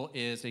really cool,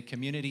 is a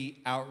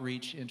community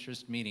outreach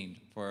interest meeting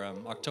for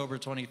October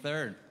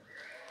 23rd.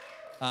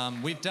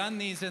 We've done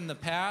these in the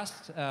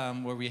past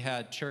where we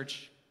had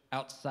church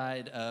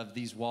outside of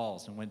these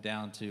walls and went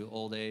down to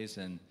Old A's,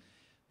 and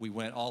we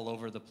went all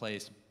over the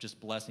place just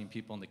blessing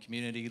people in the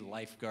community,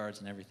 lifeguards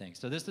and everything.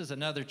 So this is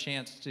another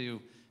chance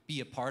to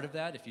be a part of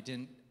that if you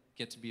didn't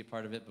get to be a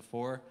part of it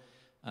before.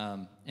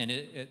 And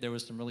there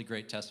was some really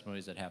great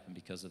testimonies that happened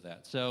because of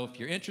that. So if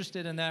you're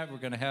interested in that, we're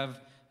going to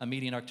have a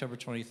meeting October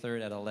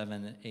 23rd at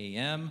 11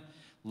 a.m.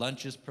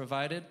 Lunch is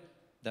provided.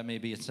 That may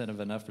be incentive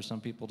enough for some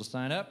people to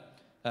sign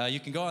up. You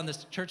can go on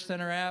this Church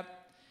Center app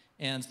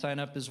and sign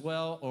up as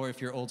well, or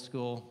if you're old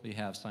school, we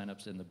have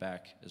sign-ups in the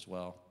back as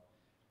well.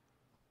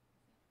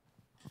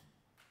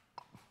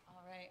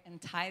 All right,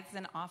 and tithes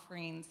and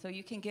offerings. So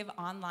you can give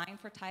online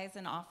for tithes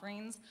and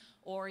offerings,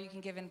 or you can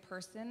give in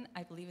person.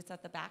 I believe it's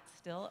at the back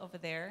still over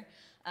there.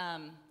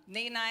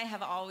 Nate and I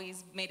have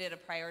always made it a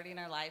priority in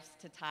our lives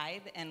to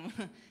tithe, and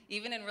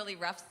even in really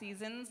rough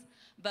seasons,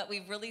 but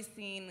we've really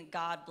seen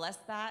God bless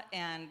that,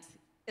 and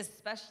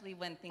especially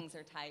when things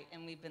are tight,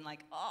 and we've been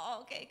like, oh,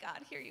 okay, God,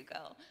 here you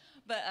go.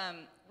 But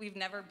we've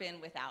never been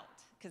without,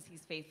 because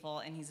he's faithful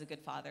and he's a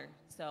good father.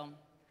 So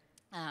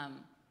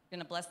going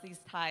to bless these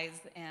tithes,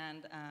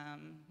 and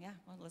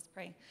let's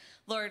pray.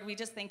 Lord, we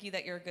just thank you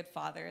that you're a good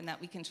father and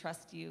that we can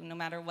trust you no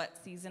matter what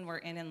season we're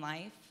in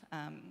life.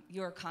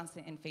 You are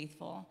constant and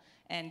faithful,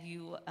 and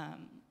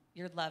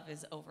your love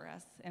is over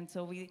us. And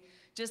so we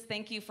just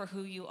thank you for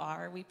who you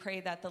are. We pray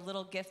that the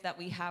little gift that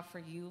we have for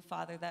you,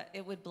 Father, that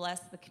it would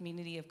bless the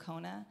community of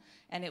Kona,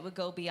 and it would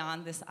go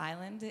beyond this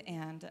island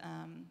and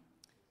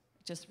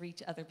just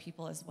reach other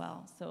people as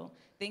well. So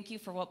thank you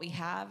for what we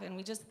have, and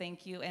we just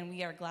thank you, and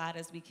we are glad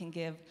as we can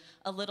give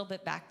a little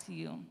bit back to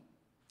you.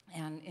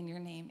 And in your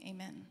name,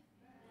 amen.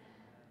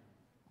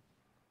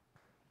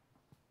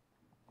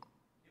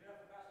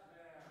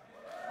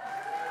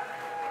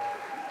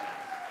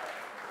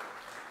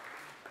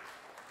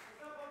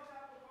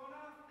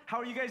 How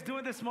are you guys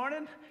doing this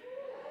morning?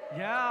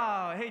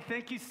 Yeah. Hey,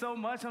 thank you so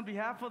much on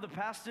behalf of the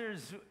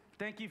pastors.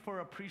 Thank you for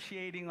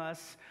appreciating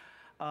us.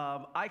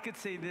 I could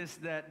say this,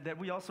 that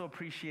we also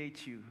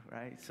appreciate you,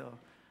 right? So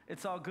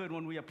it's all good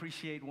when we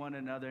appreciate one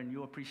another, and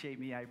you appreciate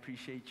me, I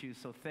appreciate you.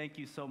 So thank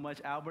you so much,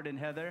 Albert and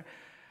Heather.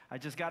 I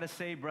just got to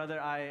say, brother,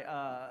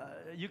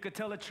 you could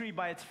tell a tree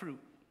by its fruit.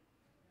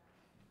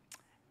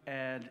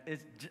 And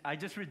I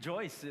just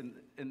rejoice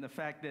in the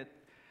fact that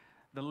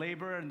the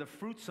labor and the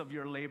fruits of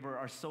your labor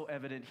are so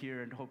evident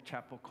here in Hope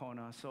Chapel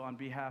Kona. So on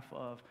behalf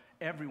of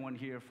everyone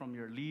here, from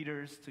your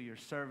leaders to your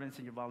servants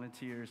and your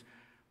volunteers,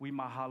 we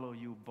mahalo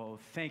you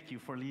both. Thank you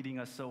for leading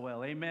us so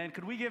well. Amen.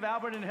 Could we give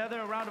Albert and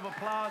Heather a round of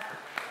applause?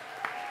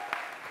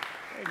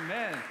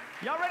 Amen.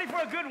 Y'all ready for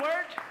a good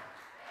word?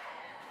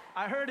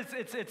 I heard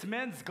it's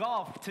men's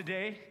golf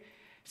today.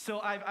 So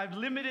I've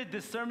limited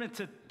this sermon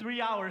to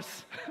 3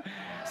 hours.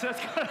 So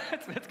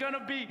it's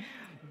gonna be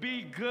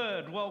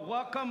good. Well,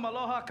 welcome,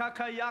 aloha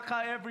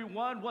kakayaka,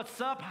 everyone. What's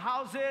up?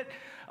 How's it?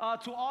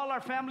 To all our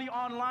family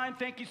online,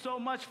 thank you so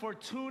much for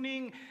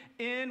tuning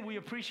in. We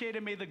appreciate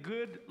it. May the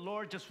good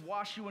Lord just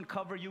wash you and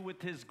cover you with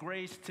his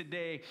grace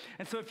today.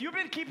 And so if you've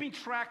been keeping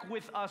track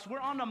with us, we're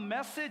on a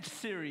message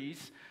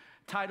series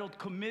titled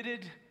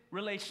Committed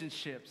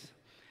Relationships.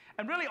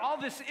 And really all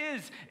this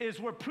is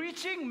we're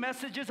preaching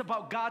messages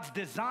about God's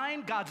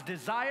design, God's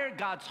desire,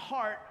 God's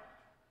heart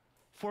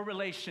for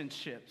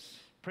relationships.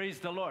 Praise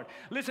the Lord.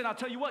 Listen, I'll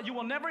tell you what, you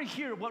will never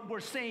hear what we're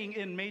saying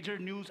in major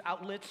news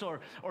outlets or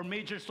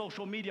major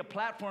social media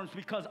platforms,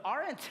 because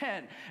our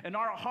intent and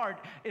our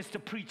heart is to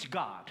preach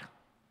God.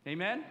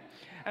 Amen?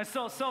 And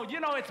so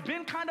it's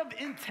been kind of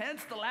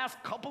intense the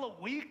last couple of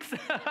weeks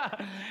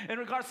in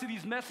regards to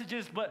these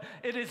messages, but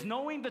it is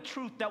knowing the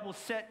truth that will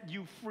set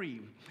you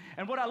free.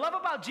 And what I love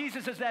about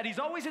Jesus is that he's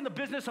always in the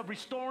business of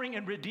restoring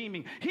and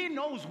redeeming. He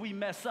knows we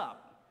mess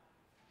up.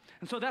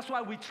 And so that's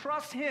why we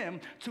trust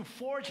him to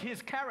forge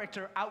his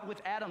character out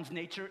with Adam's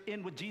nature,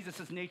 in with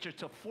Jesus' nature,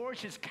 to forge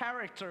his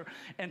character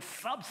and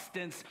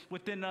substance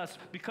within us,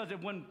 because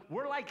when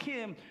we're like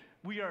him,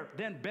 we are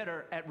then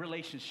better at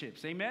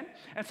relationships. Amen?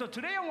 And so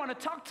today I want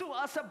to talk to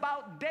us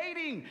about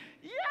dating.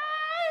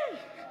 Yay!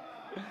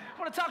 I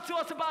want to talk to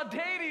us about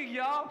dating,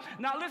 y'all.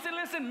 Now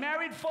listen,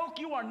 married folk,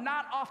 you are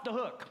not off the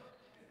hook.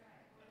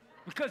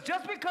 Because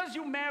just because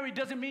you married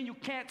doesn't mean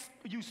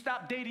you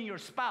stop dating your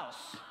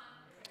spouse.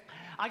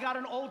 I got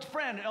an old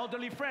friend, an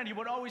elderly friend. He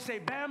would always say,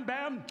 Bam,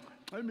 Bam,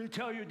 let me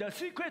tell you, the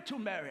secret to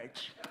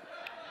marriage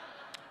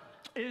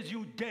is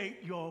you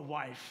date your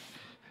wife.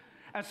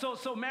 And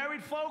so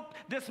married folk,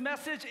 this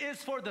message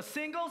is for the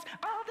singles,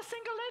 the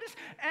single ladies,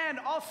 and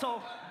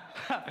also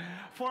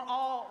for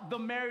all the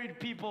married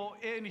people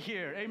in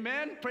here.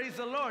 Amen? Praise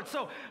the Lord.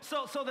 So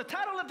the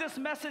title of this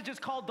message is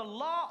called The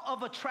Law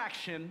of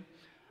Attraction,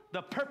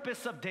 the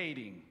Purpose of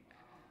Dating.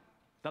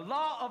 The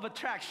Law of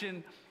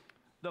Attraction,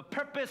 the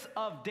purpose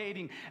of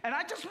dating. And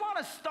I just want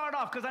to start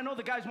off, because I know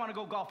the guys want to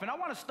go golfing. I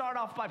want to start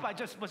off by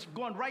just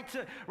going right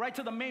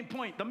to the main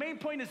point. The main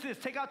point is this.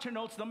 Take out your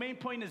notes. The main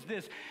point is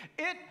this.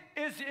 It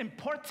is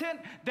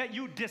important that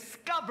you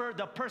discover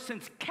the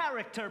person's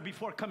character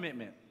before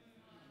commitment.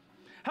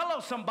 Hello,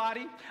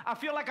 somebody. I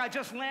feel like I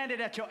just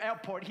landed at your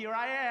airport. Here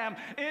I am.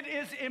 It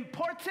is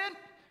important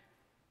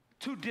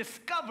to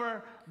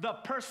discover the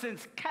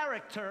person's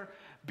character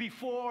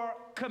before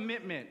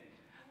commitment.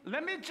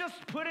 Let me just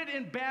put it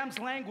in Bam's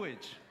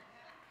language.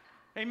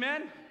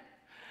 Amen?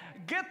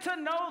 Get to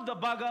know the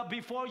bugger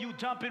before you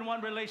jump in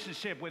one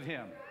relationship with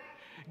him.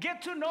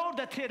 Get to know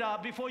the titta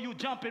before you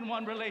jump in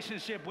one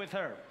relationship with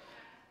her.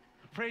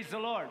 Praise the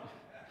Lord.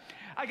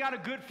 I got a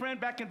good friend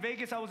back in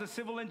Vegas. I was a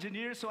civil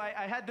engineer, so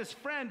I had this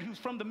friend who's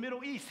from the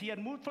Middle East. He had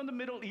moved from the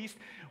Middle East,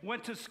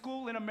 went to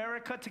school in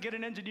America to get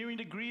an engineering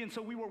degree, and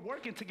so we were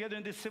working together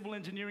in this civil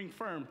engineering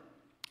firm.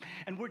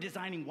 And we're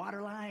designing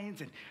water lines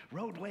and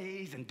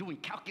roadways and doing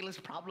calculus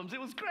problems. It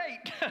was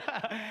great.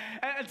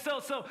 And so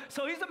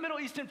he's a Middle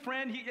Eastern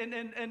friend.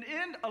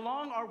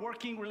 Along our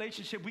working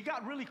relationship, we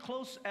got really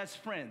close as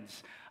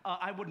friends.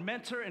 I would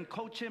mentor and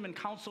coach him and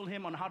counsel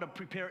him on how to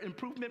prepare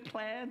improvement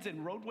plans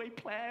and roadway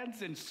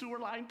plans and sewer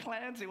line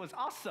plans. It was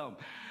awesome.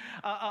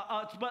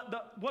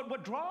 But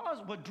what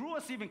drew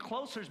us even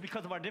closer is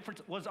because of our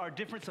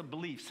difference of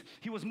beliefs.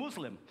 He was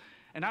Muslim.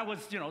 And I was,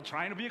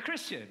 trying to be a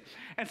Christian.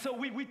 And so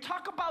we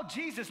talk about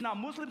Jesus. Now,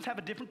 Muslims have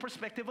a different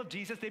perspective of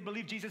Jesus. They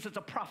believe Jesus is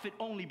a prophet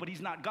only, but he's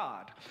not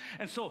God.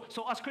 And so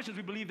us Christians,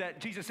 we believe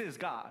that Jesus is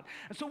God.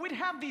 And so we'd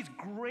have these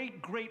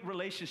great, great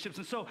relationships.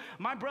 And so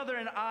my brother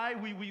and I,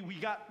 we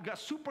got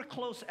super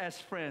close as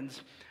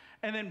friends.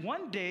 And then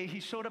one day, he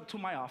showed up to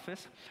my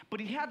office, but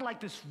he had like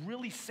this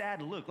really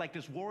sad look, like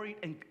this worried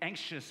and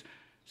anxious,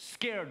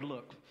 scared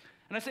look.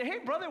 And I said, hey,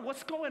 brother,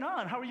 what's going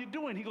on? How are you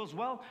doing? He goes,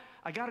 well,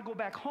 I got to go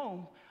back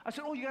home. I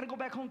said, oh, you got to go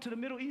back home to the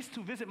Middle East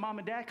to visit mom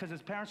and dad because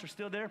his parents are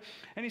still there.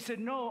 And he said,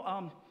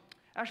 no,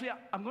 actually,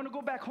 I'm going to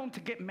go back home to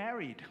get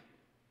married.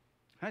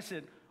 I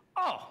said,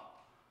 oh,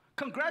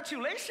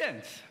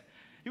 congratulations.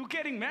 You're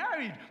getting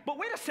married. But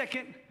wait a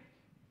second.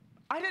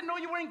 I didn't know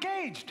you were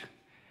engaged.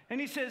 And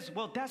he says,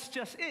 well, that's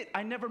just it.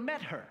 I never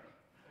met her.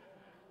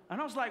 And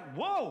I was like,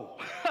 whoa.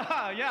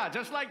 Yeah,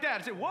 just like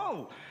that. I said,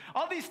 whoa.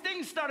 All these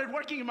things started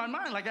working in my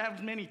mind. Like I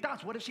have many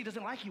thoughts. What if she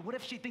doesn't like you? What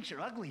if she thinks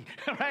you're ugly?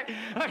 Right?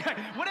 Like,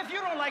 what if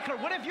you don't like her?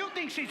 What if you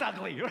think she's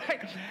ugly?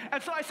 Right?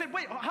 And so I said,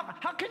 wait,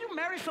 how can you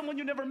marry someone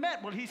you never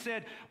met? Well, he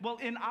said, well,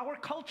 in our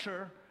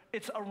culture,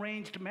 it's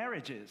arranged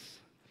marriages.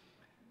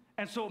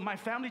 And so my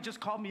family just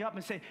called me up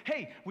and said,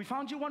 hey, we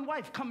found you one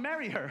wife, come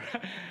marry her.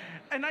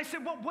 And I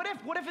said, well, what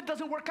if it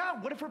doesn't work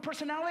out? What if her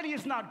personality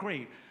is not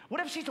great? What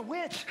if she's a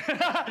witch?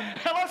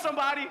 Hello,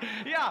 somebody.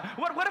 Yeah,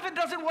 what if it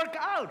doesn't work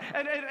out?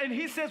 And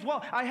he says,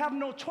 well, I have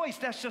no choice.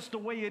 That's just the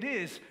way it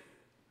is.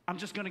 I'm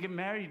just going to get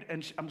married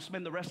and I'm going to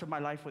spend the rest of my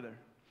life with her.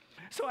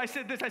 So I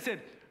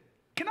said,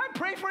 can I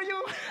pray for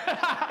you?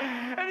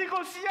 And he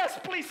goes, yes,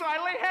 please. So I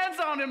lay hands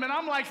on him, and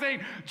I'm like saying,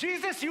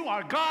 Jesus, you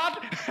are God.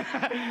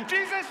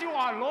 Jesus, you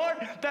are Lord.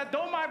 That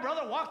though my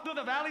brother walk through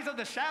the valleys of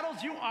the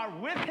shadows, you are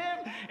with him.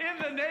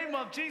 In the name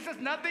of Jesus,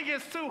 nothing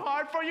is too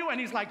hard for you. And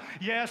he's like,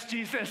 yes,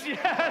 Jesus.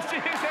 Yes,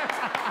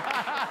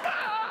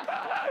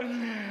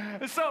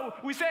 Jesus. So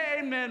we say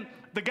amen.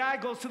 The guy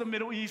goes to the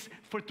Middle East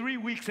for 3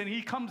 weeks, and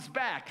he comes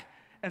back.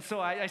 And so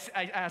I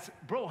asked,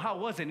 bro, how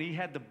was it? And he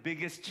had the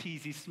biggest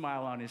cheesy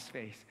smile on his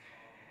face.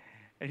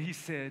 And he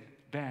said,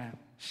 Bam,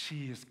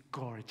 she is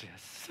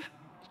gorgeous.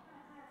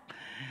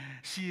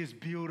 She is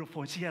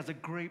beautiful, and she has a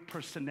great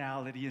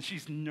personality, and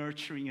she's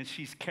nurturing, and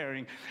she's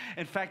caring.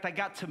 In fact, I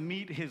got to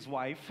meet his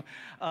wife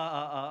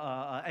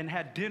and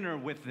had dinner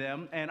with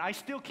them, and I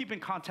still keep in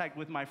contact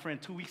with my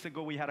friend. 2 weeks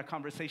ago, we had a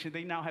conversation.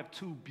 They now have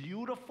 2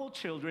 beautiful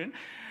children.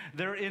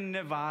 They're in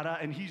Nevada,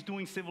 and he's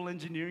doing civil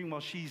engineering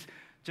while she's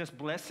just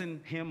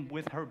blessing him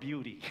with her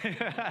beauty.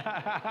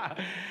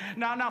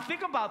 Now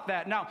think about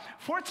that. Now,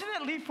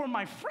 fortunately for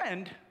my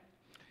friend,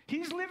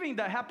 he's living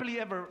the happily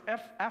ever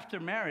after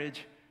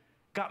marriage,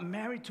 got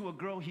married to a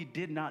girl he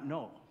did not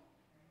know.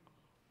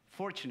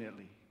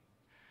 Fortunately.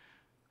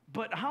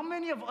 But how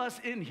many of us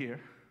in here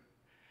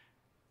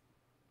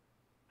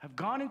have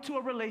gone into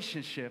a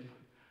relationship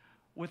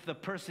with the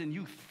person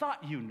you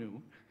thought you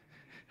knew,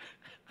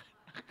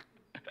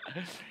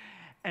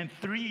 and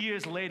 3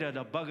 years later,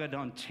 the bugger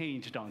done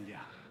changed on you?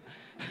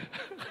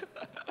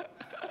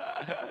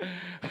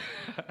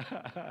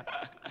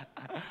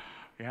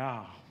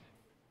 Yeah.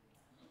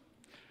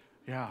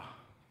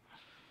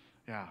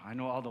 I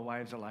know all the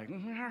wives are like,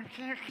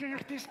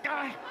 this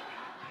guy.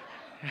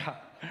 Yeah.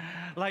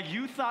 Like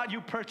you thought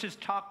you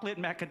purchased chocolate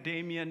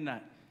macadamia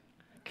nut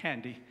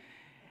candy,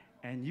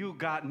 and you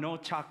got no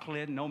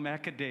chocolate, no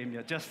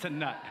macadamia, just a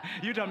nut.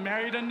 You done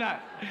married a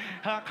nut.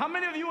 How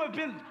many of you have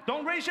been,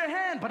 don't raise your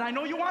hand, but I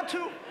know you want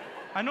to.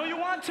 I know you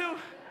want to.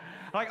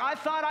 Like I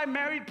thought I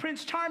married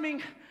Prince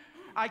Charming.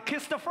 I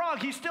kissed a frog,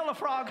 he's still a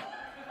frog.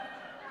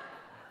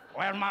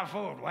 Where's my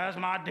food? Where's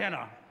my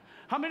dinner?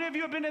 How many of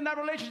you have been in that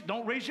relationship?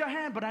 Don't raise your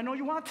hand, but I know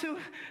you want to.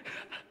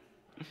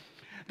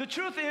 The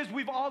truth is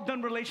we've all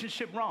done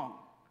relationship wrong.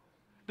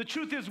 The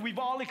truth is we've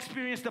all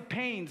experienced the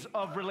pains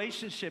of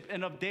relationship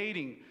and of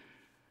dating.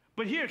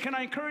 But here, can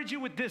I encourage you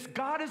with this?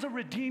 God is a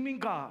redeeming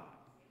God.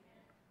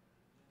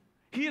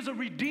 He is a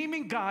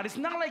redeeming God. It's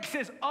not like he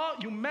says, oh,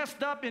 you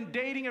messed up in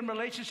dating and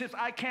relationships,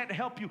 I can't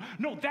help you.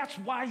 No, that's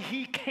why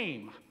he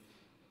came.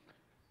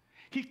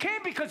 He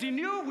came because he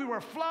knew we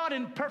were flawed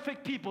and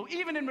imperfect people,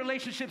 even in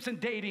relationships and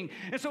dating.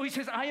 And so he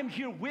says, I am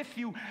here with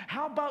you.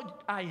 How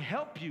about I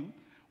help you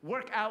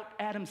work out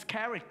Adam's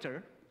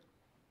character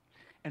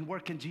and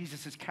work in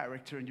Jesus'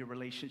 character in your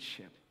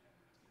relationship?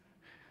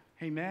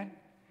 Amen?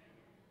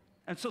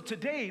 And so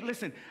today,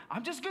 listen,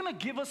 I'm just going to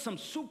give us some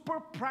super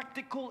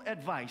practical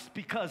advice,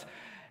 because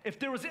if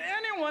there was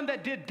anyone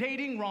that did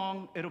dating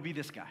wrong, it'll be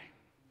this guy.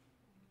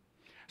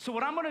 So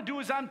what I'm going to do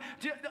is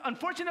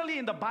unfortunately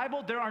in the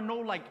Bible, there are no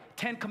like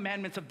 10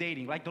 commandments of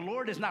dating. Like the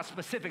Lord is not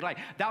specific, like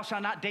thou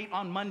shalt not date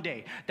on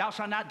Monday. Thou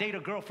shalt not date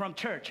a girl from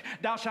church.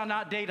 Thou shalt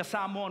not date a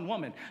Samoan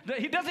woman.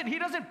 He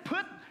doesn't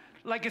put,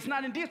 like it's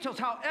not in details.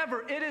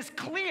 However, it is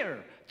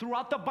clear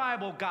throughout the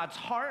Bible, God's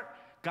heart,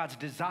 God's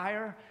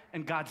desire,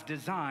 and God's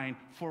design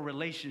for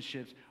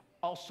relationships,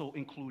 also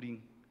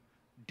including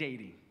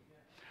dating.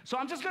 So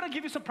I'm just going to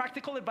give you some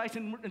practical advice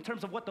in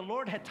terms of what the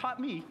Lord had taught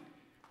me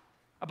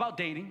about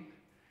dating.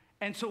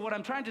 And so what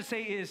I'm trying to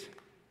say is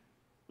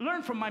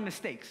learn from my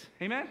mistakes.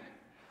 Amen?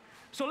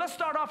 So let's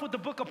start off with the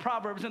book of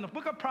Proverbs. In the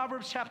book of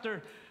Proverbs,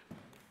 chapter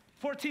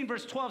 14,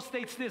 verse 12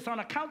 states this: on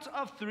a count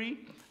of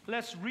 3,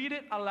 let's read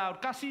it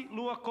aloud. Kasi,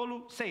 lua,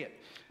 kolu, say it.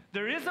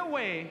 There is a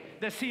way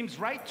that seems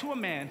right to a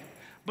man,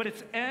 but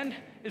its end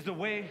is the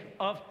way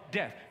of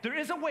death. There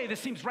is a way that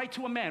seems right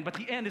to a man, but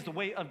the end is the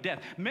way of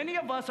death. Many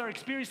of us are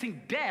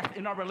experiencing death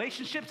in our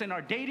relationships, in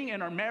our dating,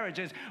 and our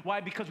marriages.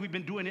 Why? Because we've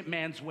been doing it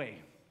man's way.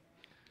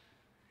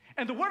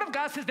 And the Word of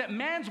God says that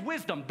man's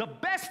wisdom, the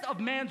best of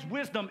man's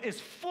wisdom,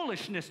 is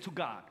foolishness to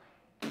God.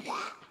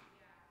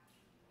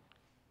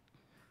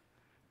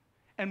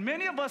 And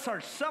many of us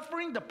are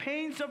suffering the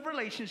pains of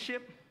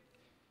relationship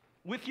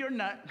with your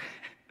nut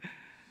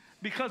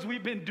because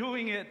we've been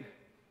doing it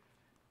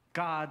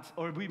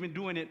we've been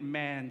doing it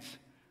man's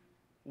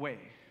way.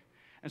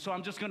 And so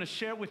I'm just going to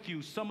share with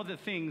you some of the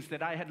things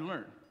that I had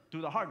learned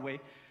through the hard way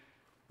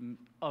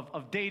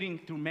of dating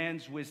through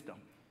man's wisdom.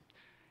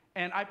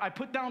 And I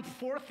put down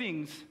 4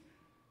 things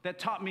that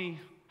taught me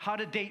how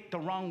to date the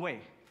wrong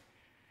way.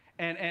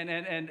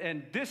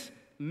 And this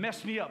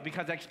messed me up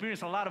because I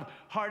experienced a lot of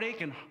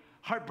heartache and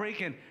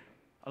heartbreak and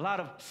a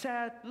lot of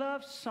sad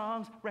love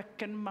songs,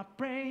 wrecking my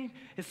brain,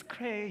 it's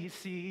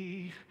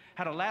crazy.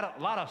 Had a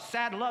lot of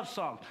sad love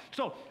songs.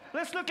 So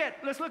let's look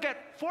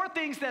at 4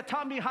 things that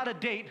taught me how to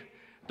date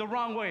the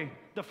wrong way.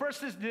 The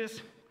first is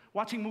this: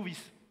 watching movies.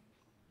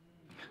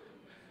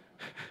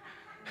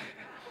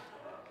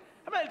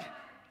 I mean,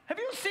 have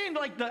you seen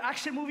like the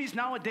action movies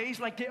nowadays?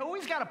 Like they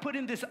always got to put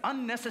in this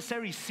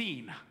unnecessary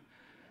scene.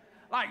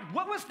 Like,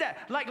 what was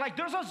that? Like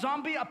there's a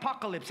zombie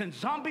apocalypse and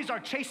zombies are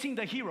chasing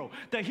the hero.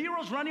 The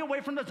hero's running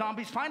away from the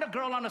zombies, find a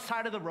girl on the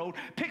side of the road,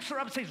 picks her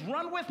up, says,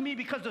 run with me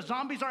because the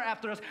zombies are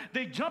after us.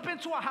 They jump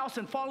into a house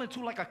and fall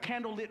into like a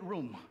candlelit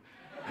room.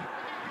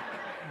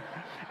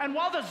 And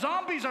while the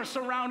zombies are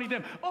surrounding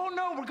them, oh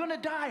no, we're gonna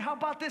die. How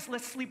about this?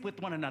 Let's sleep with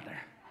one another.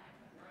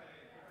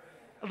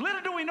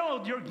 Little do we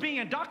know, you're being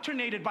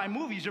indoctrinated by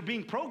movies. You're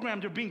being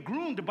programmed, you're being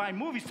groomed by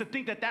movies to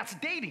think that that's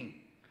dating.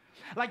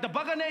 Like the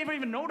bugger never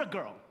even know the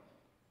girl.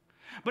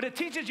 But it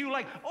teaches you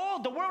like, oh,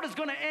 the world is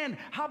gonna end.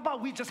 How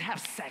about we just have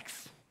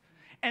sex?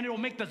 And it'll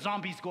make the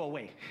zombies go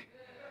away.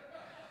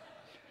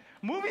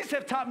 Movies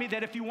have taught me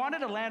that if you wanted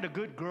to land a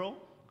good girl,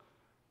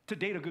 to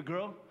date a good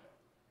girl,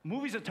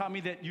 movies have taught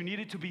me that you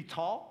needed to be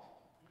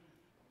tall,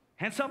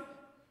 handsome,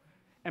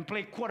 and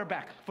play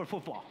quarterback for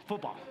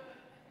football.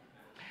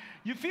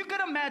 If you could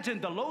imagine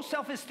the low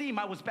self-esteem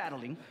I was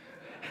battling,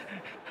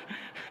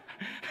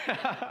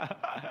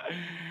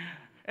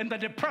 and the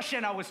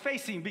depression I was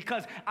facing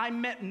because I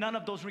met none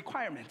of those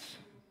requirements.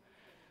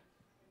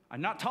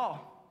 I'm not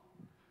tall.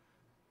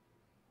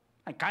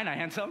 I'm kind of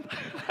handsome.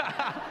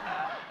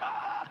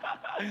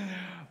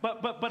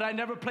 but I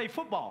never played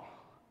football.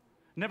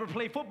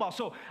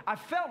 So I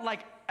felt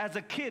like as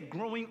a kid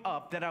growing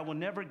up that I will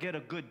never get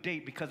a good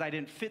date because I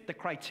didn't fit the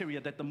criteria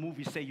that the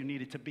movies say you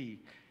needed to be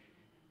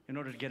in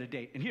order to get a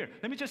date. And here,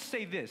 let me just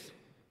say this,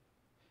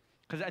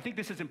 because I think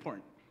this is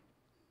important.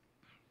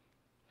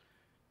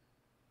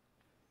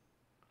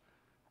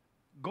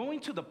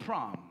 Going to the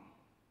prom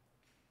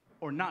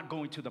or not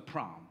going to the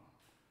prom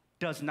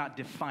does not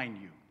define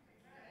you.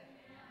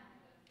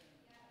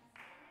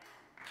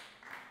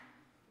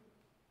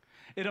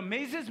 It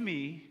amazes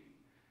me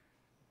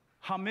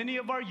how many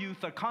of our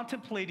youth are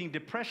contemplating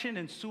depression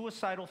and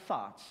suicidal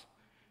thoughts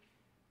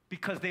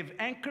because they've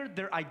anchored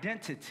their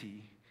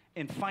identity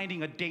in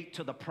finding a date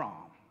to the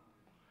prom.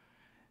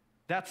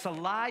 That's a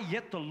lie,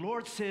 yet the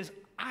Lord says,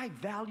 I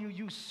value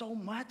you so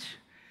much.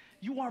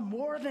 You are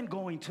more than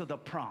going to the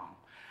prom.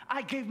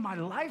 I gave my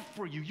life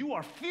for you. You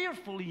are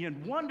fearfully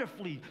and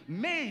wonderfully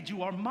made.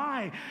 You are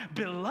my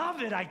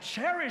beloved. I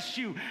cherish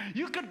you.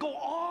 You could go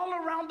all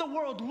around the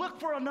world,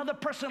 look for another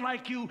person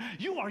like you.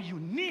 You are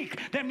unique.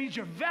 That means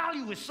your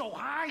value is so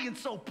high and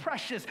so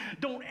precious.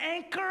 Don't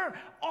anchor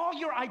all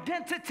your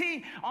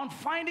identity on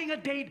finding a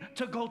date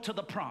to go to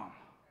the prom.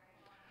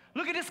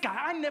 Look at this guy.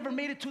 I never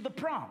made it to the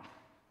prom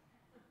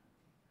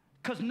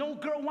because no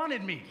girl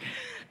wanted me.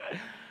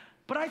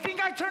 But I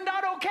think I turned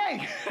out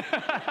okay.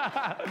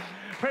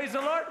 Praise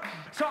the Lord.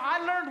 So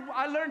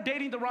I learned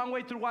dating the wrong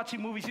way through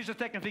watching movies. Here's the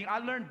second thing. I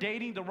learned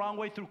dating the wrong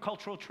way through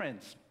cultural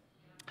trends.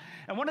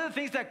 And one of the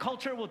things that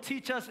culture will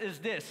teach us is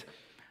this: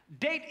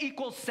 date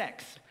equals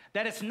sex.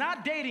 That it's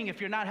not dating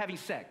if you're not having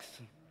sex.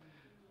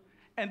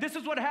 And this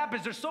is what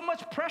happens. There's so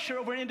much pressure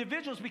over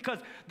individuals because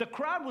the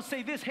crowd will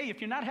say this: hey,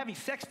 if you're not having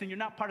sex, then you're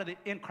not part of the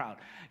in crowd.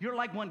 You're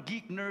like one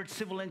geek, nerd,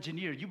 civil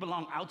engineer. You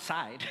belong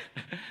outside.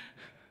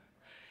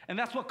 And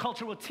that's what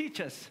culture will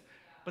teach us.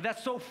 But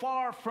that's so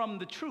far from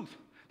the truth.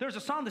 There's a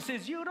song that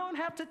says, you don't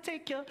have to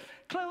take your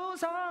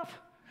clothes off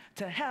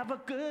to have a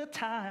good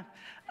time.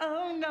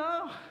 Oh,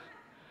 no.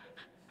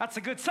 That's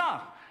a good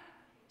song.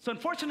 So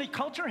unfortunately,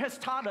 culture has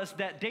taught us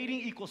that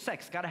dating equals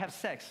sex. Got to have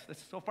sex.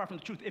 That's so far from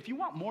the truth. If you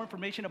want more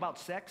information about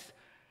sex,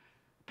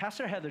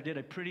 Pastor Heather did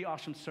a pretty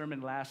awesome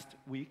sermon last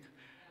week.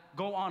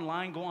 Go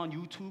online, go on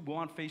YouTube, go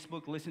on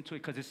Facebook, listen to it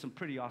because it's some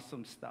pretty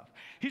awesome stuff.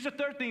 Here's the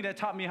third thing that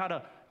taught me how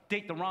to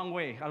date the wrong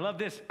way. I love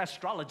this: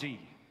 astrology.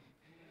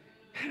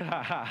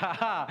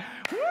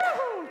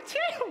 Woo-hoo,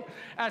 choo.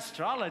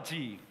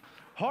 Astrology,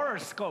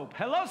 horoscope.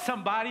 Hello,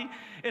 somebody.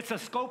 It's a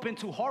scope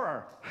into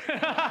horror.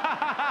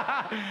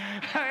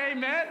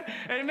 Amen.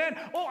 Amen.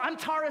 Oh, I'm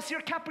Taurus,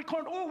 you're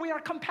Capricorn. Oh, we are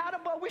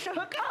compatible. We should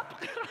hook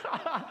up.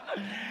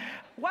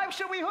 Why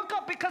should we hook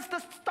up? Because the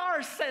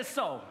stars says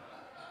so.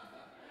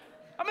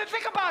 I mean,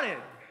 think about it.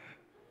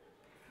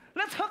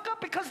 Let's hook up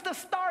because the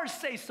stars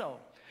say so.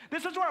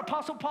 This is where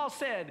Apostle Paul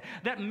said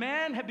that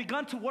man had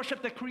begun to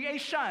worship the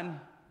creation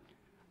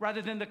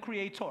rather than the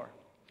creator.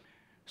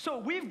 So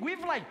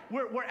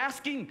we're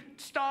asking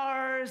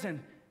stars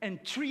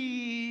and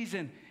trees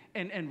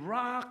and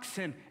rocks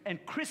and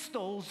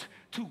crystals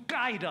to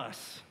guide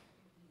us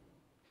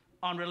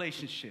on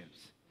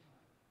relationships.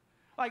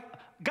 Like,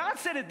 God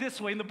said it this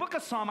way in the book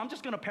of Psalm. I'm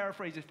just going to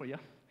paraphrase it for you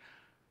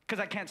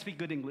because I can't speak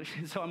good English,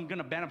 so I'm going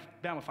to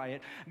bamify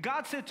it.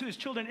 God said to his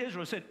children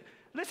Israel, said,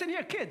 Listen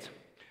here, kids.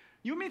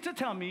 You mean to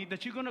tell me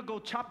that you're gonna go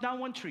chop down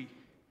one tree,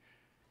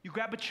 you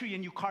grab a tree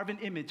and you carve an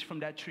image from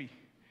that tree,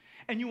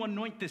 and you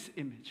anoint this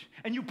image,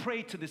 and you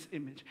pray to this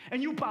image,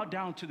 and you bow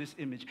down to this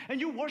image, and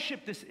you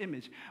worship this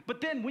image.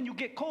 But then when you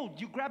get cold,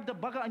 you grab the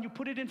baga and you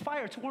put it in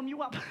fire to warm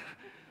you up.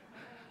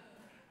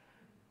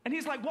 And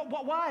he's like, what,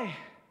 why?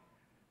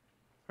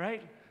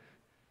 Right?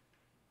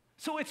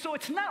 So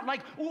it's not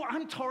like, oh,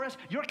 I'm Taurus,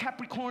 you're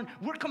Capricorn,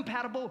 we're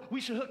compatible,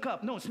 we should hook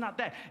up. No, it's not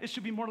that. It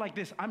should be more like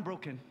this. I'm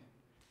broken,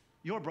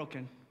 you're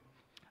broken,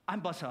 I'm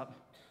bust up,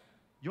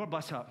 you're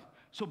bust up.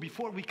 So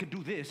before we could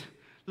do this,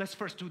 let's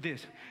first do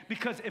this.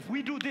 Because if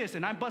we do this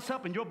and I'm bust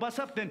up and you're bust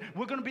up, then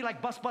we're gonna be like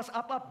bust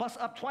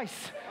up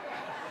twice.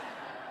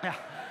 Yeah.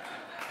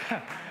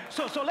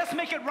 So let's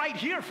make it right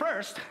here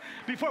first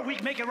before we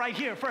make it right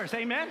here first.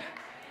 Amen?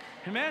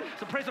 Amen?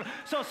 So praise the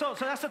Lord. So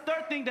that's the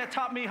third thing that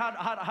taught me how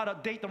to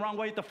date the wrong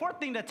way. The fourth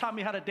thing that taught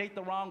me how to date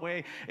the wrong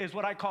way is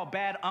what I call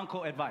bad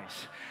uncle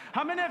advice.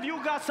 How many of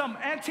you got some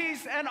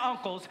aunties and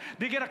uncles?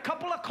 They get a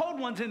couple of cold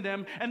ones in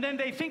them, and then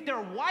they think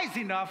they're wise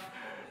enough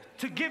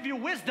to give you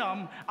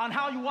wisdom on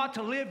how you want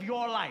to live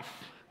your life.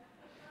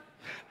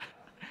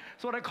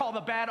 That's what I call the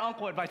bad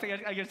uncle advice.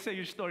 I can say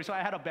your story. So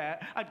I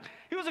had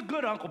he was a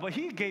good uncle, but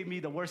he gave me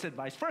the worst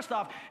advice. First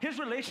off, his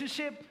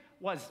relationship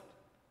was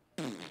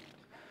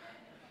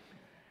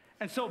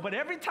and so, but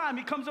every time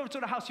he comes over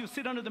to the house, he'll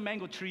sit under the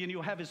mango tree and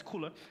he'll have his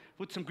cooler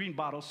with some green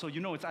bottles, so you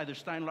know it's either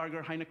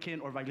Steinlager,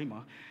 Heineken, or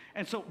Weilima.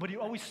 And so, but he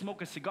always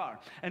smoke a cigar.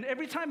 And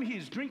every time he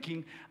is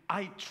drinking,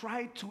 I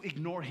try to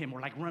ignore him or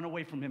like run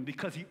away from him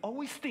because he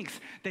always thinks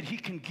that he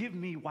can give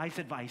me wise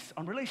advice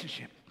on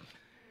relationship.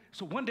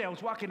 So one day I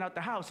was walking out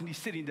the house and he's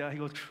sitting there. He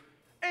goes,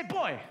 hey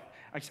boy,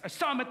 I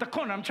saw him at the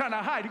corner. I'm trying to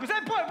hide. He goes,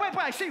 hey boy,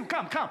 I see you.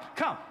 Come.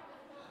 I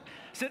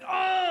said,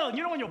 oh,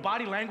 you know when your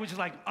body language is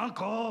like,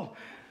 uncle.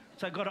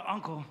 So I go to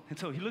uncle, and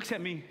so he looks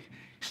at me,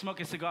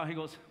 smoking a cigar. He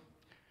goes,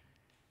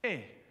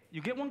 hey, you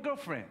get one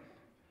girlfriend?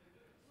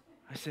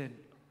 I said,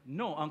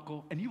 no,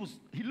 uncle. And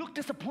he looked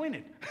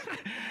disappointed.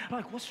 I'm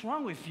like, what's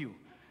wrong with you?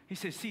 He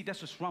said, see,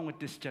 that's what's wrong with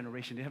this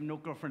generation. They have no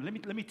girlfriend.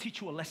 Let me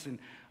teach you a lesson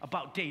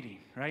about dating,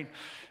 right?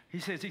 He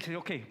said,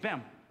 okay,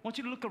 bam, I want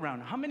you to look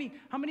around. How many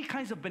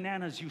kinds of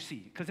bananas you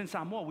see? Because in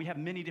Samoa, we have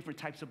many different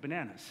types of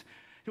bananas.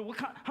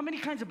 How many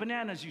kinds of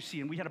bananas you see?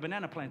 And we had a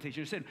banana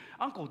plantation. He said,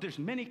 uncle, there's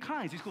many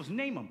kinds. He goes,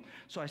 name them.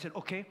 So I said,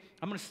 okay,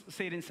 I'm going to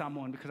say it in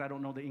Samoan because I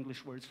don't know the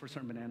English words for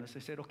certain bananas. I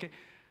said, okay,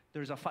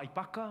 there's a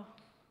faipaka,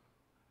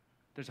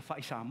 there's a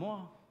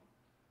faisamoa,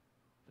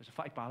 there's a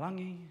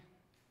faipalangi,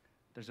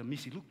 there's a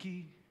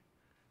misiluki,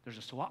 there's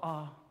a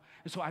soa'a.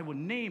 And so I would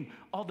name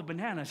all the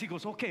bananas. He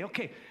goes,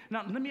 okay.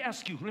 Now let me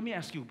ask you,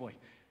 boy,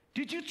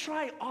 did you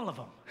try all of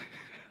them?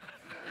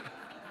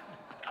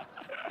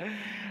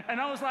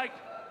 And I was like,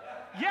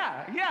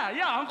 yeah,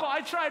 uncle,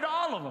 I tried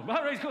all of them.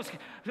 He goes,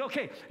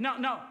 okay,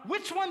 now,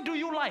 which one do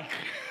you like?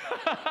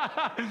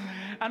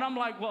 And I'm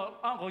like, well,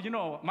 uncle, you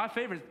know, my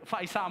favorite,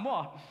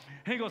 Faisamoa.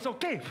 And he goes,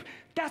 okay,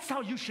 that's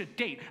how you should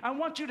date. I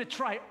want you to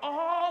try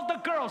all the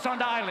girls on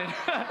the island.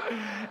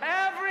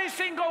 Every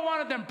single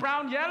one of them,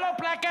 brown, yellow,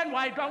 black, and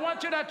white. I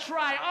want you to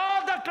try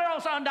all the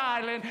girls on the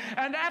island.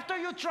 And after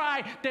you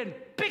try, then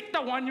pick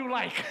the one you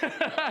like.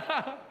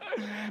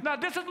 Now,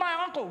 this is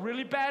my uncle,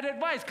 really bad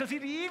advice, because he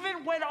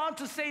even went on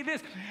to say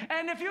this.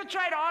 And if you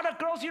tried all the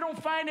girls, you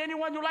don't find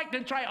anyone you like,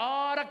 then try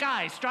all the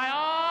guys. Try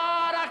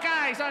all the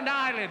guys on the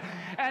island.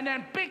 And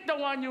then pick the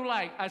one you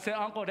like. I said,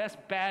 uncle, that's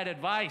bad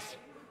advice.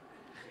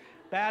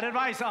 Bad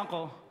advice,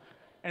 uncle.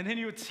 And then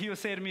he would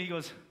say to me, he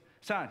goes,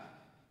 son,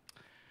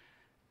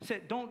 he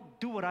said, don't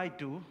do what I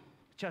do,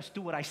 just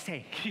do what I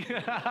say.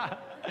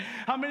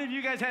 How many of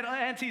you guys had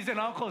aunties and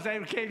uncles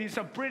that gave you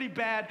some pretty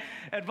bad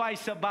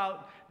advice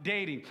about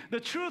dating? The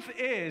truth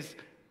is,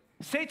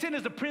 Satan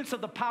is the prince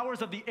of the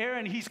powers of the air,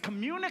 and he's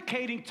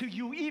communicating to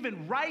you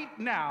even right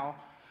now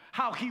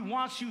how he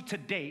wants you to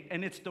date,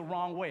 and it's the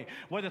wrong way.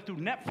 Whether through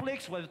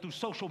Netflix, whether through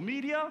social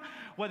media,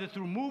 whether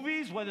through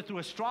movies, whether through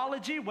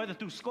astrology, whether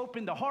through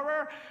scoping the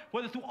horror,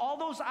 whether through all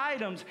those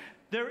items,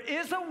 there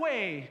is a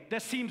way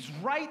that seems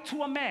right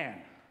to a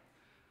man,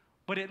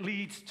 but it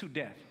leads to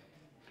death.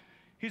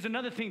 Here's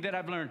another thing that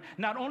I've learned.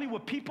 Not only will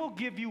people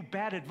give you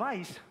bad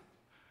advice,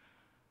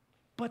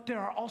 but there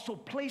are also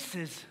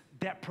places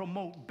that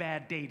promote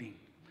bad dating.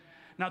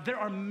 Now, there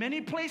are many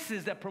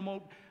places that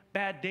promote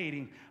bad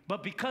dating,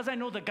 but because I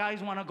know the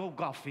guys want to go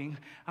golfing,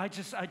 I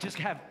just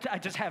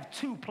have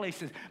two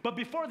places. But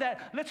before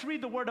that, let's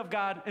read the Word of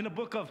God in the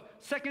book of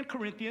 1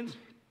 Corinthians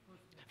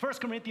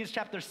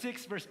chapter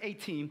 6, verse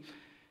 18.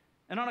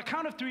 And on a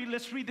count of three,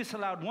 let's read this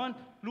aloud. 1,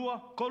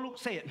 lua, kolu,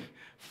 say it.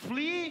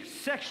 Flee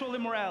sexual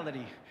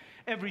immorality.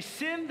 Every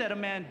sin that a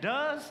man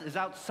does is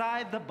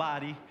outside the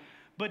body,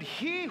 But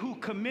he who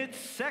commits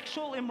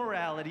sexual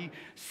immorality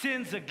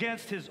sins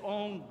against his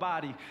own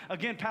body.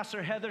 Again,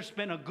 Pastor Heather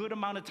spent a good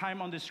amount of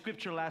time on this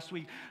scripture last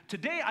week.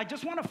 Today, I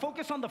just want to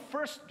focus on the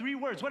first 3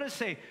 words. What does it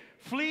say?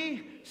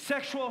 Flee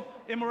sexual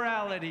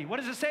immorality.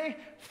 What does it say?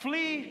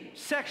 Flee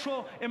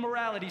sexual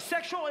immorality.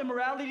 Sexual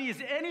immorality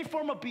is any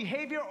form of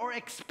behavior or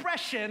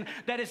expression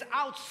that is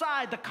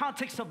outside the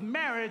context of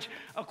marriage,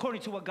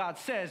 according to what God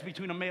says,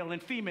 between a male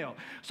and female.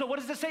 So what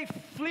does it say?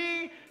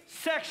 Flee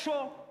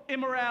sexual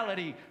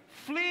immorality.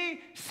 Flee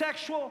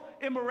sexual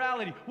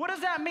immorality. What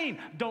does that mean?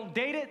 Don't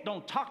date it.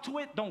 Don't talk to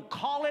it. Don't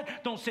call it.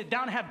 Don't sit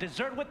down and have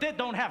dessert with it.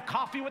 Don't have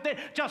coffee with it.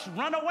 Just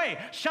run away.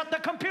 Shut the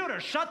computer.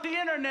 Shut the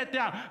internet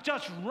down.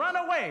 Just run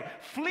away.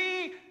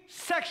 Flee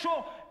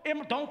sexual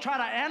immorality. Don't try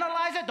to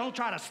analyze it. Don't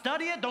try to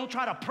study it. Don't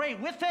try to pray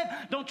with it.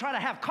 Don't try to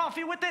have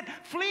coffee with it.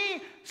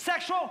 Flee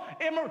sexual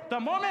immorality. The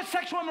moment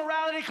sexual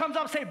immorality comes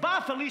up, say,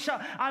 "Bye,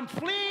 Felicia. I'm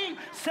fleeing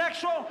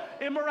sexual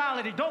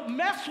immorality." Don't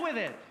mess with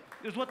it,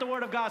 is what the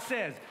Word of God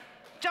says.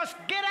 Just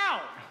get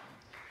out.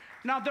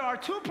 Now, there are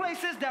 2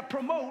 places that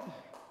promote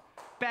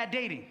bad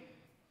dating.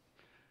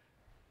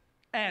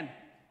 And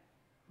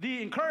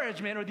the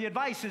encouragement or the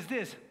advice is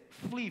this: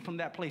 flee from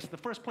that place. The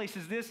first place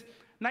is this: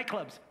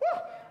 nightclubs.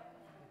 Woo!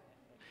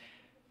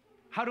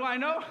 How do I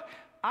know?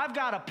 I've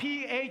got a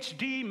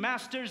PhD,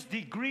 master's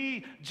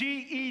degree,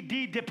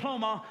 GED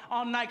diploma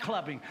on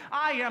nightclubbing.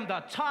 I am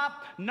the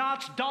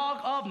top-notch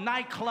dog of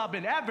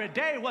nightclubbing. Every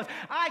day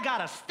I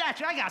got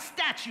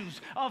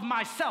statues of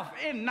myself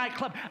in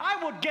nightclub.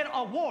 I would get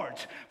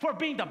awards for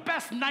being the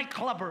best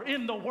nightclubber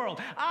in the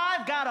world.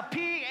 I've got a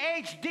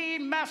PhD,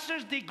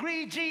 master's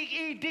degree,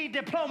 GED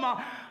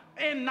diploma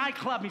in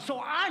nightclubbing,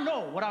 so I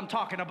know what I'm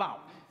talking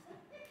about.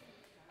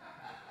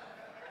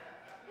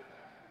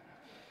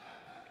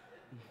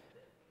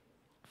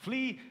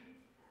 Flee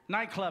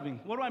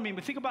nightclubbing. What do I mean?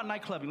 But think about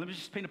nightclubbing. Let me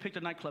just paint a picture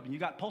of nightclubbing. You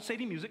got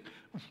pulsating music.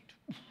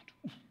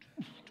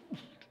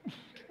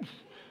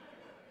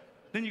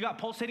 Then you got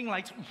pulsating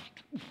lights.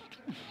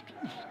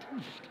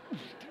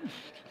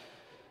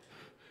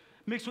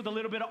 Mixed with a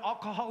little bit of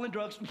alcohol and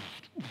drugs.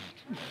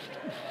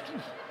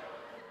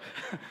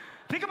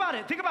 Think about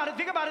it. Think about it.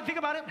 Think about it. Think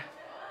about it.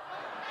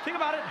 Think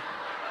about it.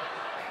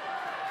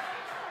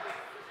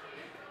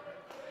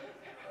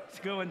 It's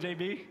a good one,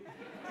 JB.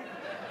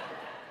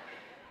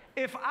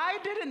 If I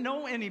didn't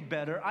know any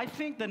better, I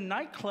think the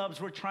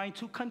nightclubs were trying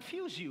to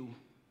confuse you.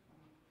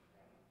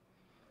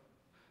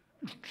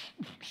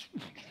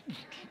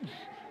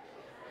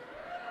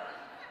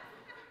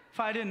 If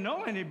I didn't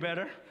know any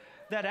better,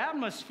 that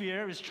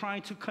atmosphere is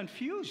trying to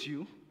confuse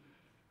you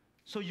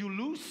so you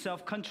lose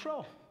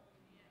self-control.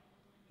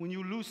 When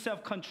you lose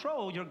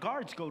self-control, your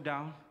guards go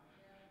down.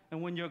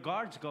 And when your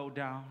guards go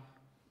down,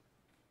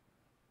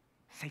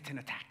 Satan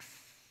attacks.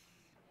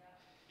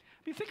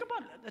 If you think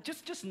about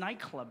just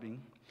nightclubbing,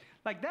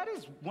 like that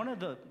is one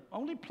of the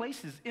only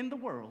places in the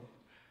world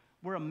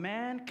where a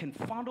man can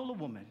fondle a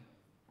woman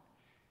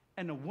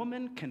and a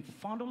woman can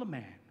fondle a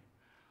man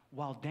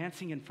while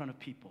dancing in front of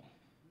people.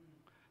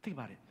 Think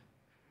about it.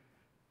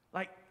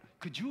 Like,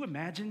 could you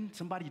imagine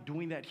somebody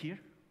doing that here?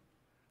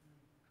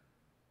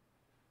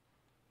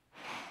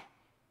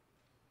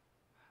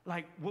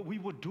 Like, what we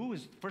would do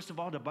is, first of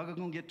all, the bugger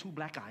gonna get 2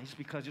 black eyes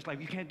because it's like,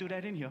 you can't do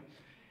that in here.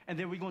 And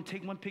then we're going to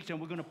take one picture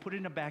and we're going to put it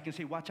in the back and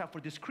say, watch out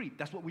for this creep.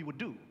 That's what we would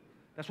do.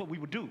 That's what we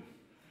would do.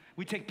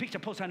 We take picture,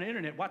 post on the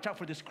internet, watch out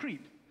for this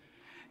creep.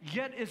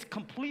 Yet it's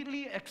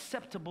completely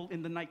acceptable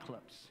in the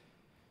nightclubs.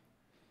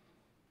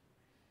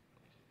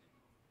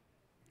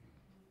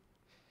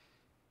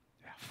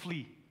 Yeah,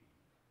 flee.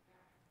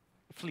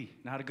 Flee.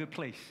 Not a good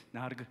place.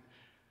 Not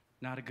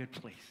a good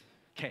place.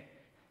 Okay.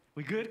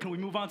 We good? Can we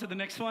move on to the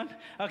next one?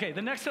 Okay,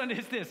 the next one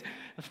is this.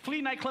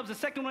 Flee nightclubs. The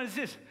second one is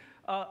this.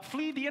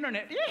 Flee the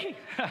internet.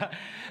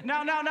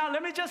 Now,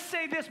 let me just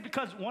say this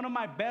because one of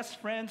my best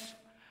friends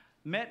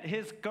met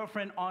his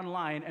girlfriend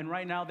online, and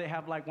right now they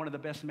have like one of the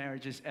best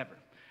marriages ever.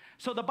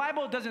 So the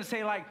Bible doesn't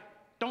say like,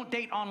 don't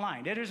date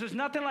online. There's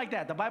nothing like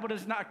that. The Bible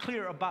is not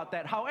clear about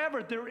that.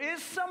 However, there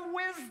is some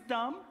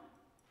wisdom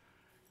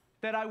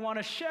that I want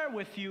to share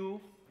with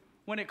you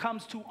when it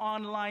comes to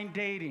online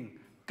dating.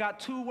 Got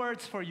 2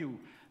 words for you.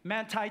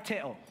 Manti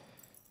teo.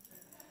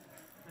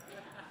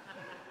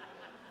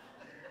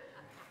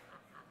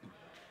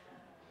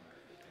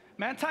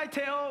 Manti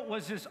Te'o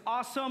was this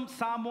awesome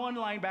Samoan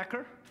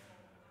linebacker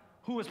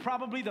who was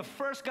probably the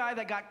first guy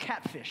that got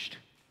catfished.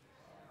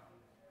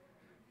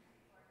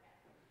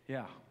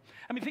 Yeah.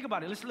 I mean, think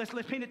about it. Let's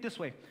paint it this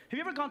way. Have you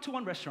ever gone to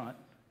one restaurant?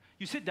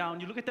 You sit down,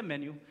 you look at the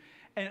menu,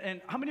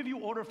 and how many of you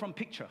order from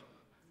picture?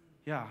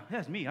 Yeah,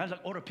 that's me. I like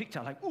order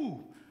picture. Like,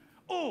 ooh,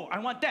 I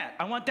want that,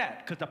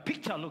 because the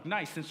picture looked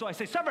nice. And so I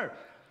say, server,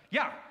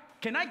 yeah,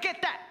 can I get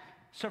that?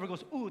 Server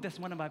goes, ooh, that's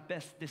one of my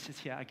best dishes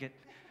here. I get.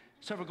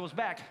 Server goes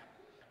back.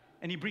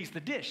 And he brings the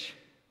dish.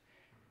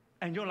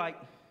 And you're like,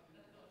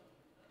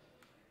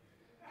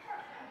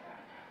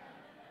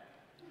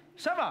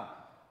 server,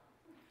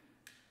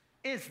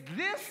 is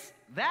this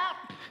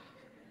that?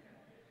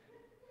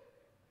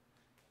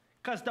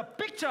 Because the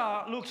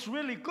picture looks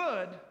really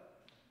good,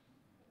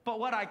 but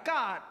what I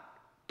got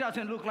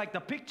doesn't look like the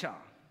picture.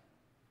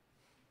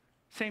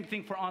 Same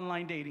thing for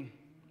online dating.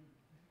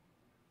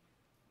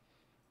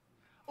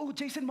 Oh,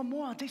 Jason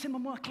Momoa,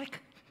 click.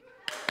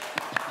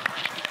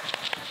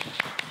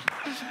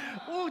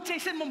 Oh,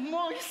 Jason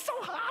Momoa, he's so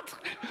hot.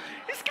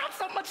 He's got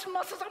so much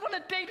muscles. I want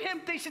to date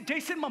him.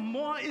 Jason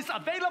Momoa is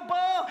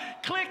available.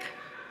 Click.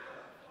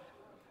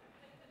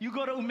 You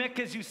go to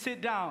Umekes, you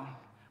sit down.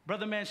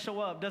 Brother man show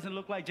up. Doesn't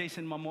look like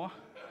Jason Momoa.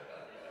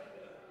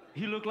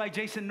 He look like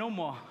Jason No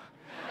More.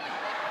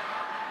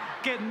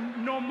 Get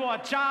no more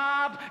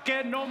job,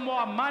 get no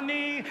more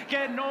money,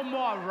 get no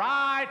more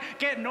ride,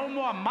 get no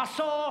more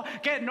muscle,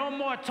 get no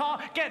more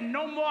tall, get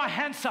no more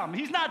handsome.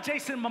 He's not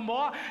Jason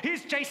Momoa,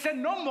 he's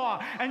Jason No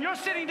More. And you're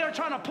sitting there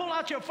trying to pull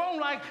out your phone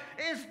like,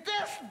 is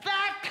this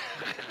that?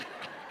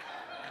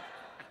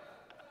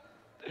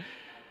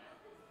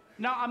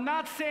 Now, I'm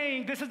not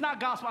saying, this is not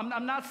gospel,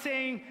 I'm not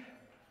saying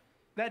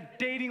that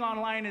dating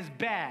online is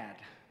bad.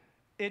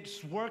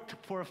 It's worked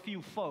for a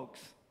few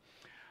folks.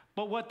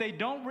 But what they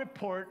don't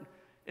report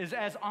is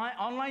as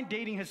online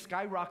dating has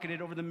skyrocketed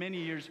over the many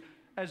years,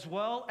 as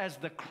well as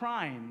the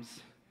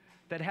crimes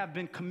that have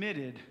been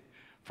committed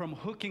from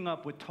hooking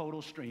up with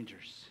total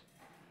strangers.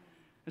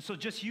 And so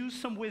just use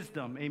some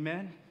wisdom,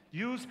 amen?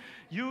 Use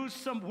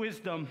some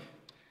wisdom.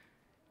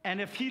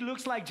 And if he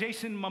looks like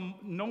Jason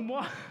No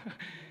More,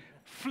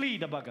 flee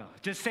the bugger.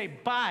 Just say,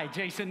 bye,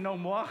 Jason No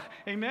More,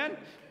 amen?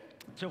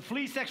 So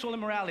flee sexual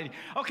immorality.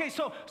 Okay,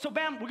 so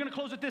bam, we're gonna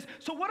close with this.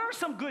 So what are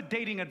some good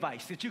dating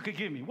advice that you could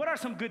give me? What are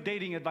some good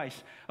dating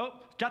advice? Oh,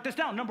 jot this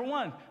down. Number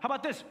one, how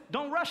about this?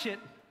 Don't rush it.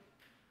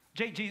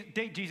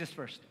 Date Jesus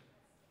first.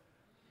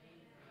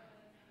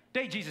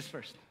 Date Jesus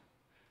first.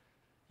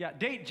 Yeah,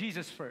 date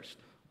Jesus first.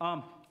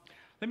 Let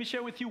me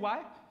share with you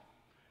why.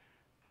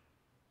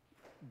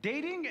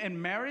 Dating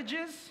and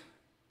marriages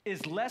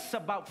is less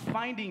about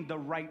finding the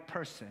right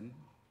person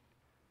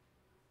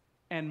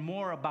and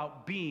more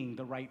about being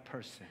the right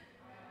person.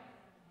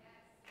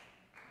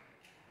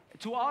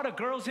 To all the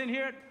girls in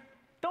here,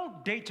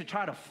 don't date to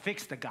try to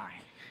fix the guy.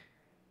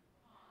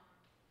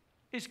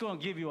 It's gonna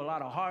give you a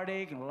lot of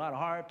heartache and a lot of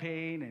heart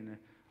pain and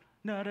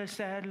another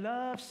sad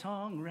love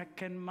song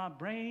wrecking my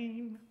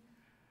brain.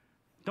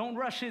 Don't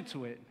rush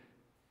into it.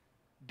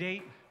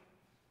 Date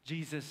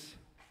Jesus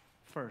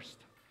first.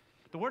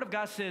 The Word of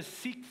God says,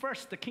 seek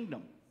first the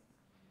kingdom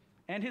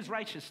and his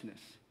righteousness,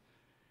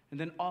 and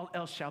then all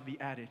else shall be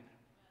added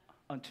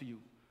unto you.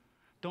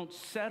 Don't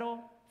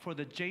settle for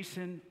the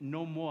Jason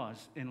No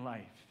Mores in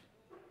life.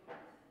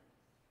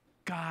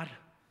 God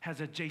has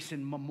a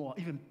Jason Momoa,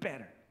 even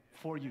better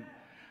for you.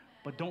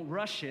 But don't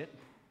rush it.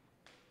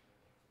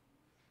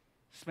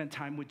 Spend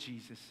time with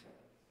Jesus.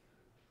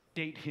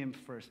 Date him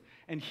first.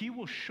 And he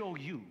will show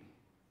you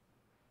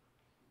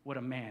what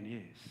a man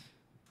is.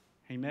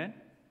 Amen?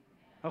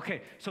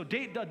 Okay, so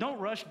don't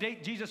rush,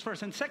 date Jesus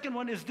first. And second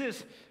one is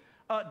this,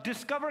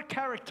 discover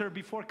character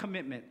before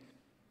commitment.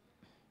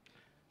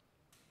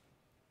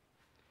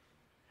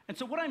 And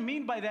so what I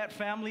mean by that,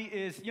 family,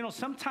 is,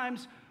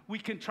 sometimes we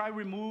can try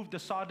remove the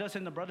sawdust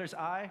in the brother's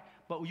eye,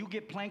 but you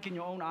get plank in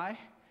your own eye.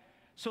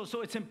 So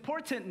it's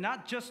important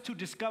not just to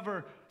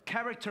discover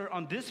character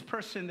on this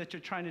person that you're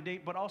trying to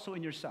date, but also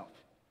in yourself.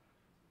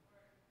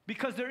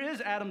 Because there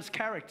is Adam's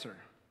character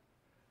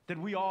that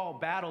we all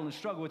battle and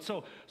struggle with.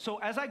 So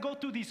as I go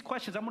through these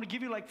questions, I'm going to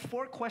give you like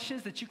 4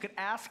 questions that you could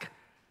ask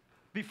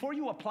before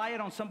you apply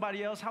it on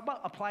somebody else. How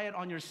about apply it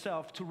on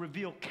yourself to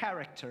reveal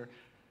character,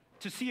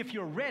 to see if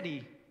you're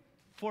ready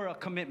for a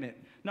commitment.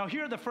 Now,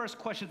 here are the first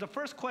questions. The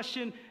first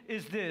question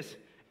is this: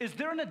 is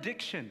there an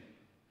addiction?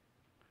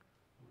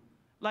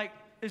 Like,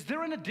 is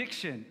there an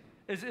addiction?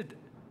 Is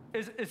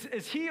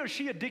he or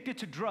she addicted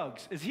to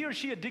drugs? Is he or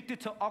she addicted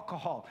to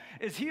alcohol?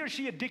 Is he or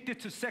she addicted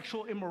to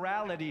sexual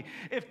immorality?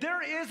 If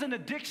there is an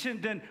addiction,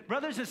 then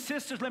brothers and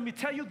sisters, let me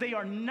tell you, they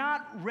are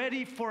not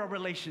ready for a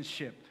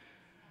relationship.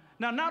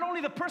 Now, not only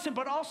the person,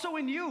 but also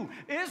in you.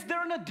 Is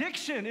there an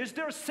addiction? Is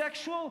there a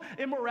sexual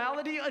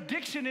immorality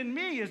addiction in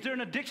me? Is there an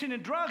addiction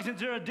in drugs?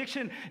 Is there an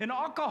addiction in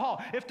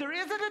alcohol? If there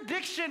is an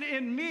addiction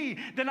in me,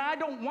 then I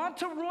don't want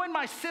to ruin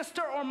my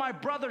sister or my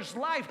brother's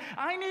life.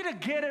 I need to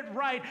get it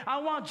right. I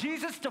want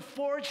Jesus to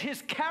forge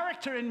his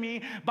character in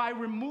me by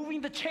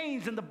removing the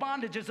chains and the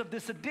bondages of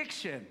this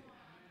addiction.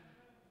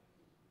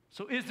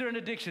 So is there an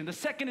addiction? The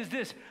second is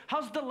this: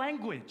 how's the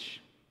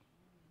language?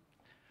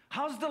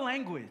 How's the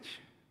language?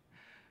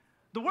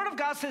 The Word of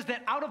God says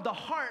that out of the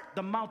heart,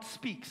 the mouth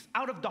speaks.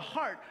 Out of the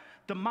heart,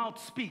 the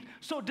mouth speaks.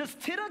 So does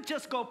Tita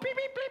just go beep,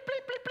 beep, beep,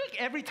 beep, beep, beep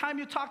every time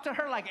you talk to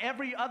her, like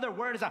every other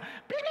word is a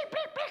beep, beep,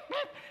 beep,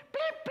 beep,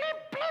 beep,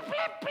 beep, beep,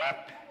 beep,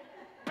 beep,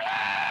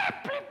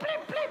 beep, beep,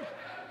 beep, beep.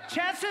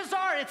 Chances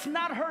are it's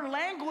not her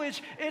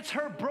language, it's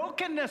her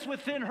brokenness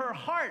within her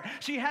heart.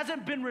 She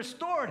hasn't been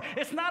restored.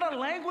 It's not a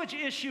language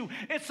issue,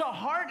 it's a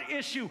heart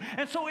issue.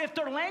 And so if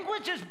their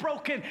language is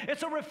broken,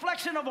 it's a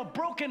reflection of a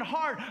broken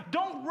heart.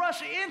 Don't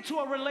rush into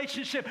a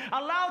relationship.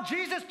 Allow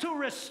Jesus to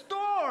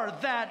restore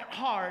that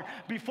heart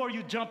before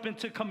you jump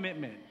into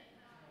commitment.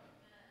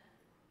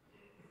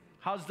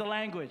 How's the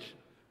language?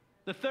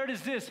 The third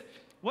is this: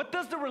 What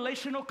does the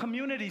relational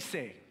community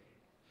say?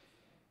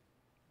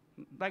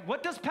 Like,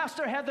 what does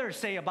Pastor Heather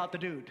say about the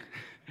dude?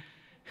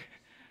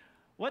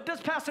 What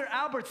does Pastor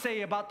Albert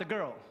say about the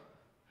girl?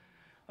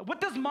 What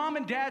does mom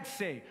and dad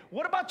say?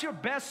 What about your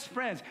best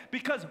friends?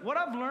 Because what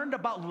I've learned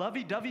about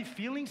lovey-dovey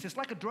feelings, it's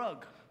like a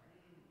drug.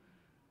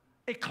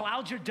 It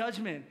clouds your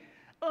judgment.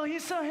 Oh,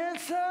 he's so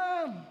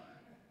handsome.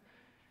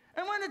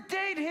 I want to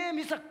date him.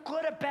 He's a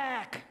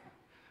quarterback.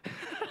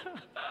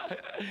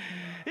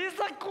 He's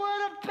a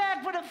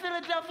quarterback for the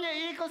Philadelphia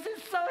Eagles.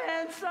 He's so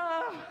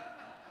handsome.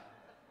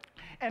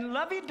 And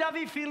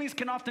lovey-dovey feelings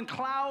can often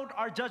cloud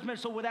our judgment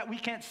so that we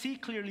can't see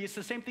clearly. It's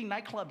the same thing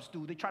nightclubs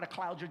do. They try to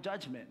cloud your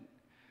judgment.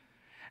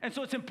 And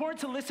so it's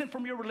important to listen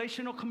from your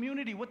relational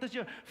community. What does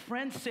your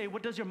friend say?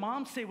 What does your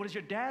mom say? What does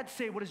your dad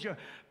say? What does your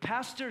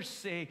pastor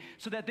say?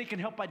 So that they can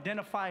help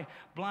identify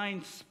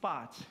blind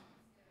spots.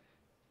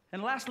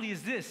 And lastly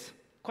is this,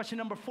 question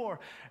number 4.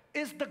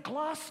 Is the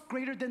gloss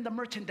greater than the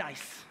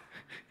merchandise?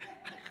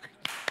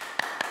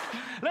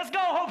 Let's go,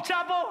 Hope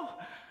Chapel.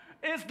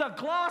 Is the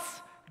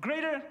gloss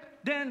greater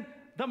than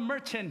the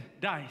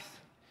merchandise?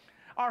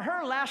 Are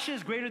her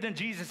lashes greater than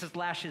Jesus'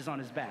 lashes on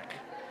his back?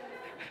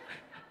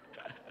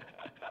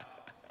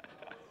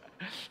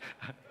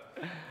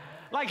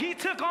 Like he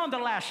took on the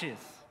lashes.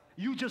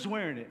 You just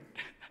wearing it.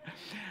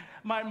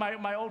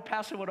 My old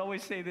pastor would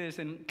always say this,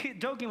 and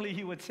jokingly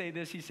he would say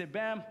this. He said,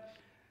 Bam,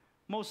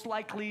 most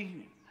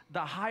likely the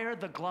higher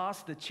the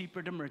gloss, the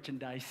cheaper the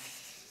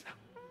merchandise.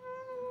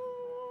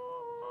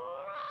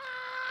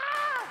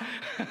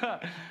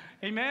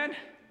 Amen?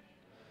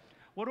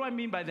 What do I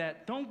mean by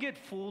that? Don't get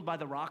fooled by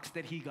the rocks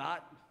that he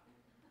got.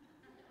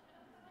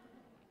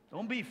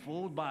 Don't be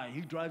fooled by,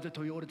 he drives a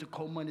Toyota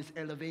Tacoma and it's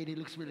elevated,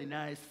 looks really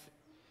nice.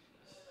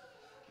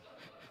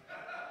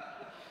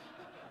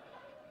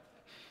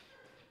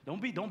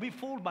 Don't be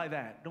fooled by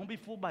that. Don't be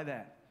fooled by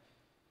that.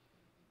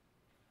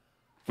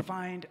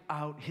 Find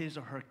out his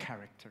or her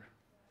character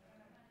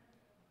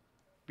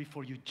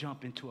before you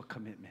jump into a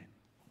commitment.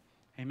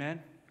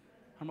 Amen?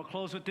 I'm going to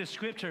close with this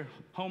scripture.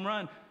 Home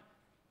run.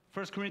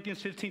 1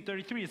 Corinthians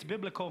 15:33. It's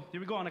biblical.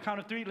 Here we go. On the count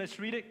of 3, let's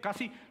read it.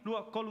 Kasi,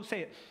 lua, kolu,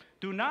 say it.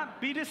 Do not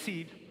be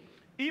deceived.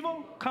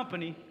 Evil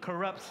company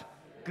corrupts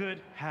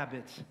good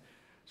habits.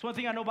 So one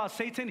thing I know about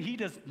Satan, he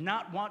does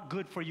not want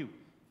good for you.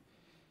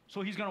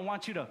 So he's going to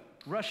want you to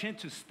rush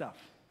into stuff.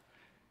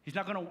 He's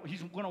going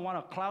to want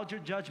to cloud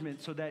your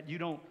judgment so that you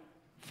don't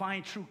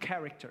find true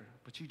character,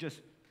 but you just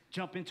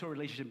jump into a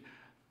relationship.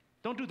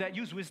 Don't do that.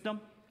 Use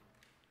wisdom.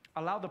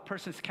 Allow the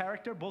person's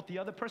character, both the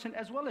other person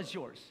as well as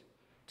yours,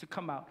 to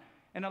come out.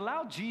 And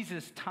allow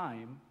Jesus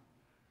time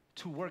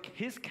to work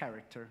his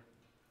character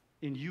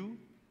in you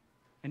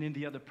and in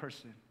the other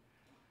person.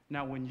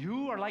 Now, when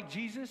you are like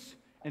Jesus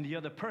and the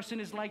other person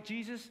is like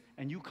Jesus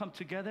and you come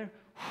together,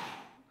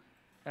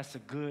 that's a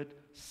good,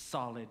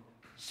 solid,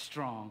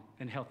 strong,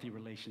 and healthy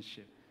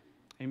relationship.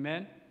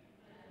 Amen?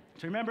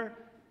 So remember,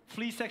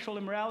 flee sexual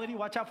immorality.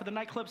 Watch out for the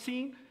nightclub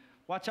scene.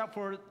 Watch out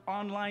for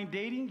online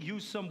dating.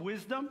 Use some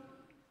wisdom.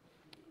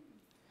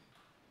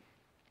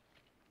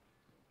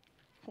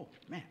 Oh,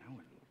 man, I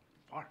went a little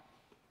far.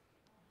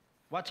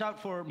 Watch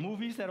out for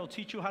movies that'll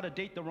teach you how to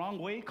date the wrong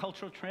way,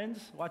 cultural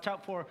trends. Watch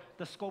out for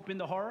the scope in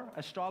the horror,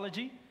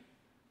 astrology.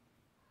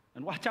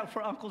 And watch out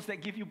for uncles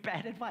that give you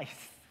bad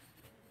advice.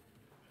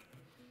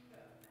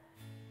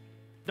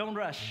 Don't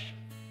rush.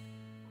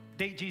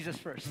 Date Jesus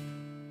first.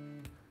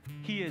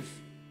 He is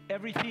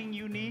everything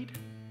you need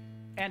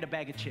and a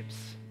bag of chips.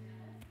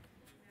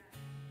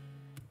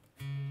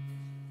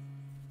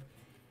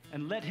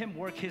 And let him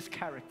work his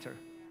character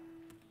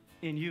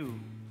in you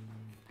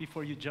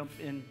before you jump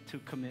into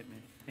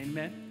commitment.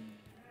 Amen?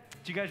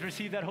 Did you guys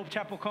receive that, Hope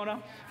Chapel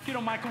Kona? If you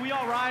don't mind, can we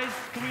all rise?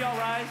 Can we all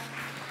rise?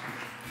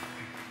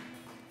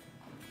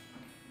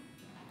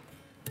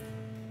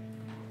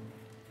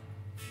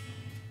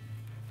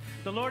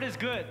 The Lord is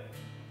good.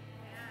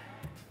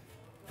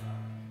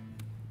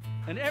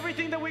 And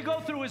everything that we go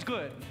through is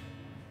good.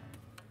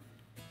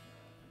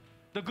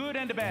 The good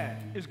and the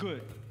bad is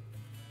good.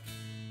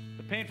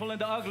 The painful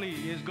and the ugly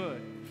is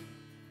good.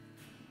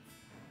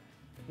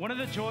 One of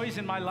the joys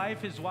in my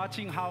life is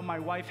watching how my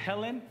wife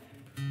Helen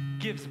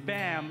gives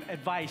Bam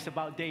advice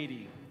about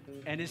dating.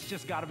 And it's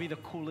just got to be the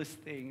coolest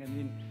thing. I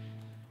mean,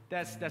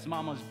 that's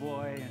mama's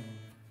boy.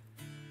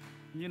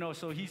 And you know,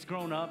 so he's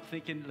grown up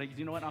thinking, like,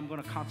 you know what, I'm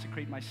going to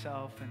consecrate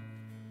myself. And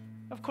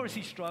of course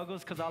he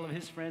struggles because all of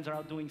his friends are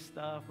out doing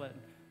stuff, but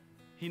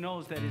he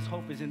knows that his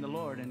hope is in the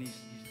Lord, and he's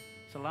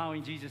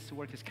allowing Jesus to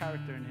work his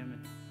character in him.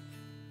 And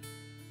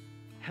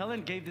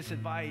Helen gave this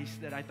advice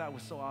that I thought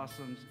was so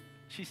awesome.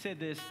 She said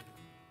this.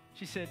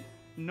 She said,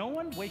 no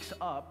one wakes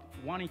up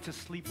wanting to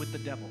sleep with the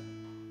devil.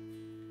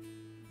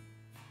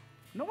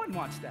 No one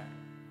wants that.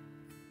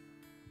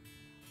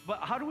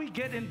 But how do we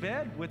get in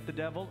bed with the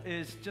devil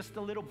is just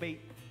a little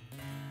bait.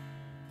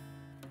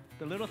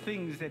 The little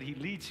things that he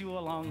leads you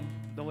along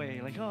the way.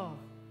 Like, oh.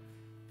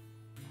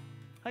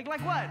 Like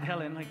what,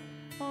 Helen? Like,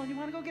 oh, you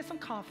want to go get some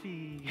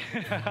coffee?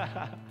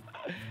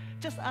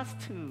 Just us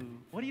two.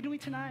 What are you doing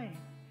tonight?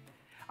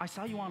 I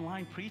saw you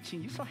online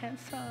preaching. You're so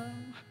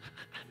handsome.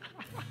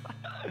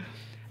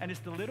 And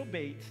it's the little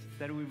bait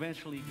that will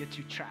eventually get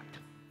you trapped.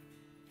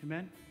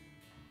 Amen?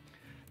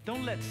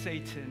 Don't let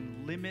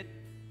Satan limit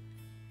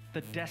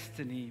the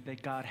destiny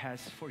that God has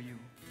for you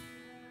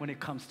when it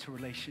comes to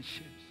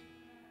relationships.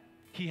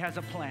 He has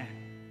a plan.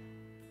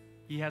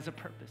 He has a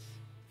purpose.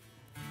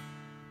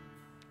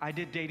 I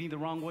did dating the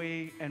wrong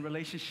way and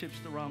relationships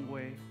the wrong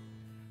way,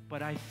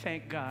 but I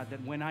thank God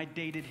that when I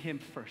dated him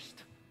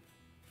first,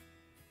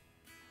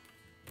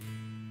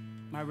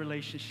 my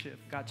relationship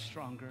got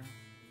stronger.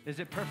 Is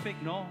it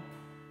perfect? No,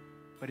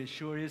 but it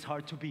sure is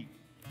hard to beat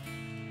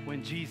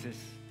when Jesus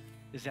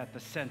is at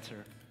the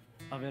center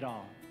of it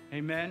all.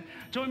 Amen.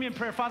 Join me in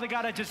prayer. Father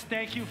God, I just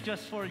thank you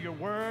just for your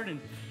word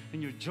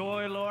and your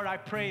joy, Lord. I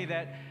pray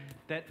that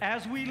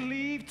as we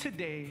leave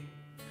today,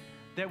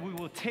 that we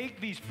will take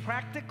these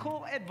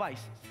practical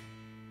advices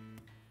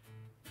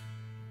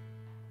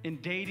in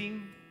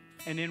dating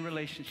and in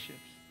relationships.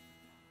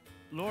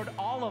 Lord,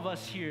 all of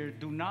us here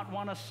do not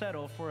want to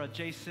settle for a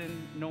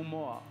Jason no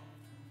more.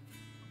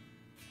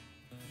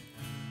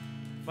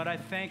 But I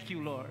thank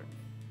you, Lord,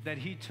 that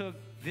he took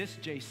this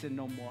Jason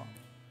no more.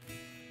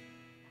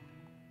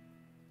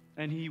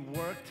 And he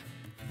worked,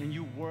 and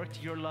you worked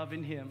your love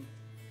in him.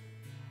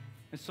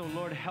 And so,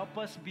 Lord, help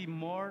us be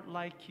more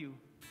like you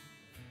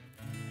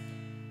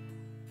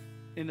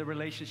in the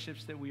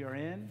relationships that we are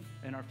in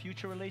our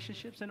future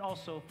relationships, and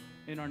also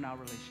in our now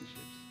relationships.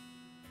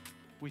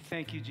 We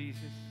thank you,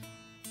 Jesus.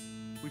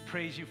 We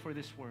praise you for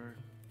this word.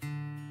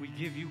 We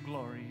give you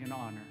glory and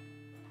honor.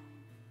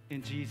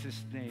 In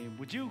Jesus' name.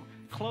 Would you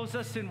close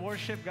us in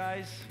worship,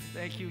 guys?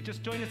 Thank you.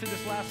 Just join us in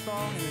this last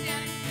song.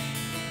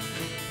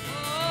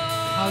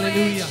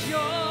 Hallelujah. It's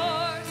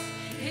yours.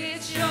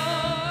 It's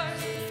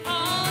yours.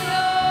 All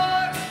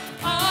yours.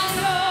 All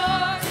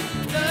yours.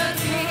 The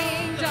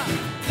kingdom,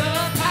 the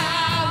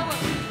power,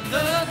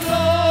 the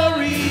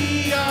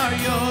glory are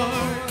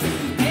yours.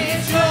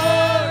 It's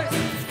yours.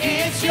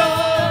 It's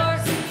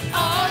yours.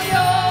 All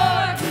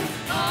yours.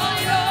 All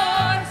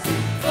yours.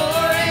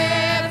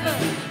 Forever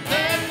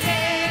and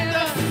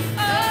ever.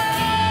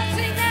 Oh,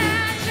 sing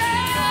that.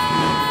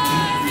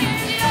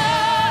 It's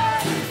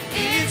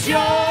yours. It's yours.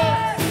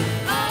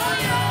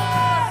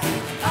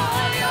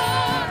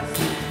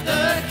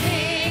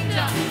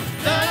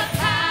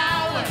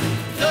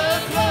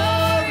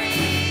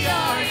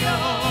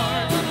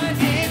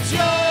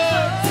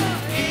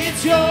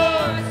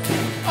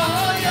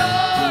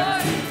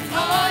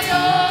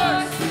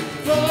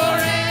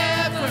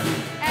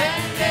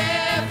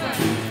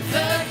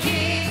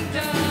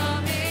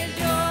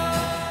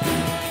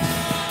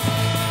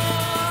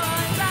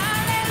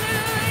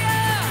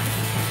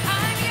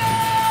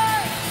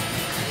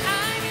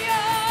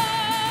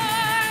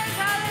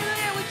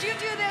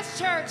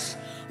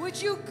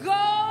 Would you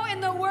go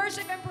in the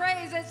worship and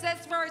praise that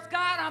says first,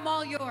 God, I'm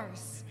all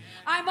yours.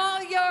 I'm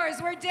all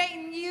yours. We're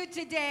dating you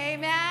today,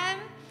 amen?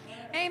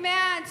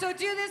 Amen. So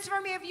do this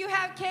for me. If you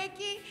have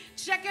Keiki,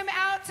 check him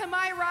out to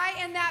my right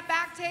in that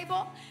back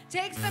table.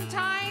 Take some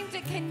time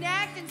to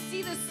connect and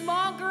see the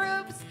small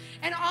groups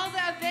and all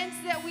the events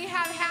that we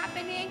have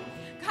happening.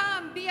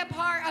 Come be a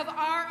part of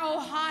our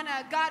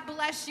Ohana. God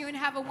bless you and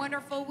have a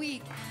wonderful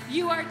week.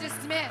 You are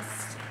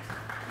dismissed.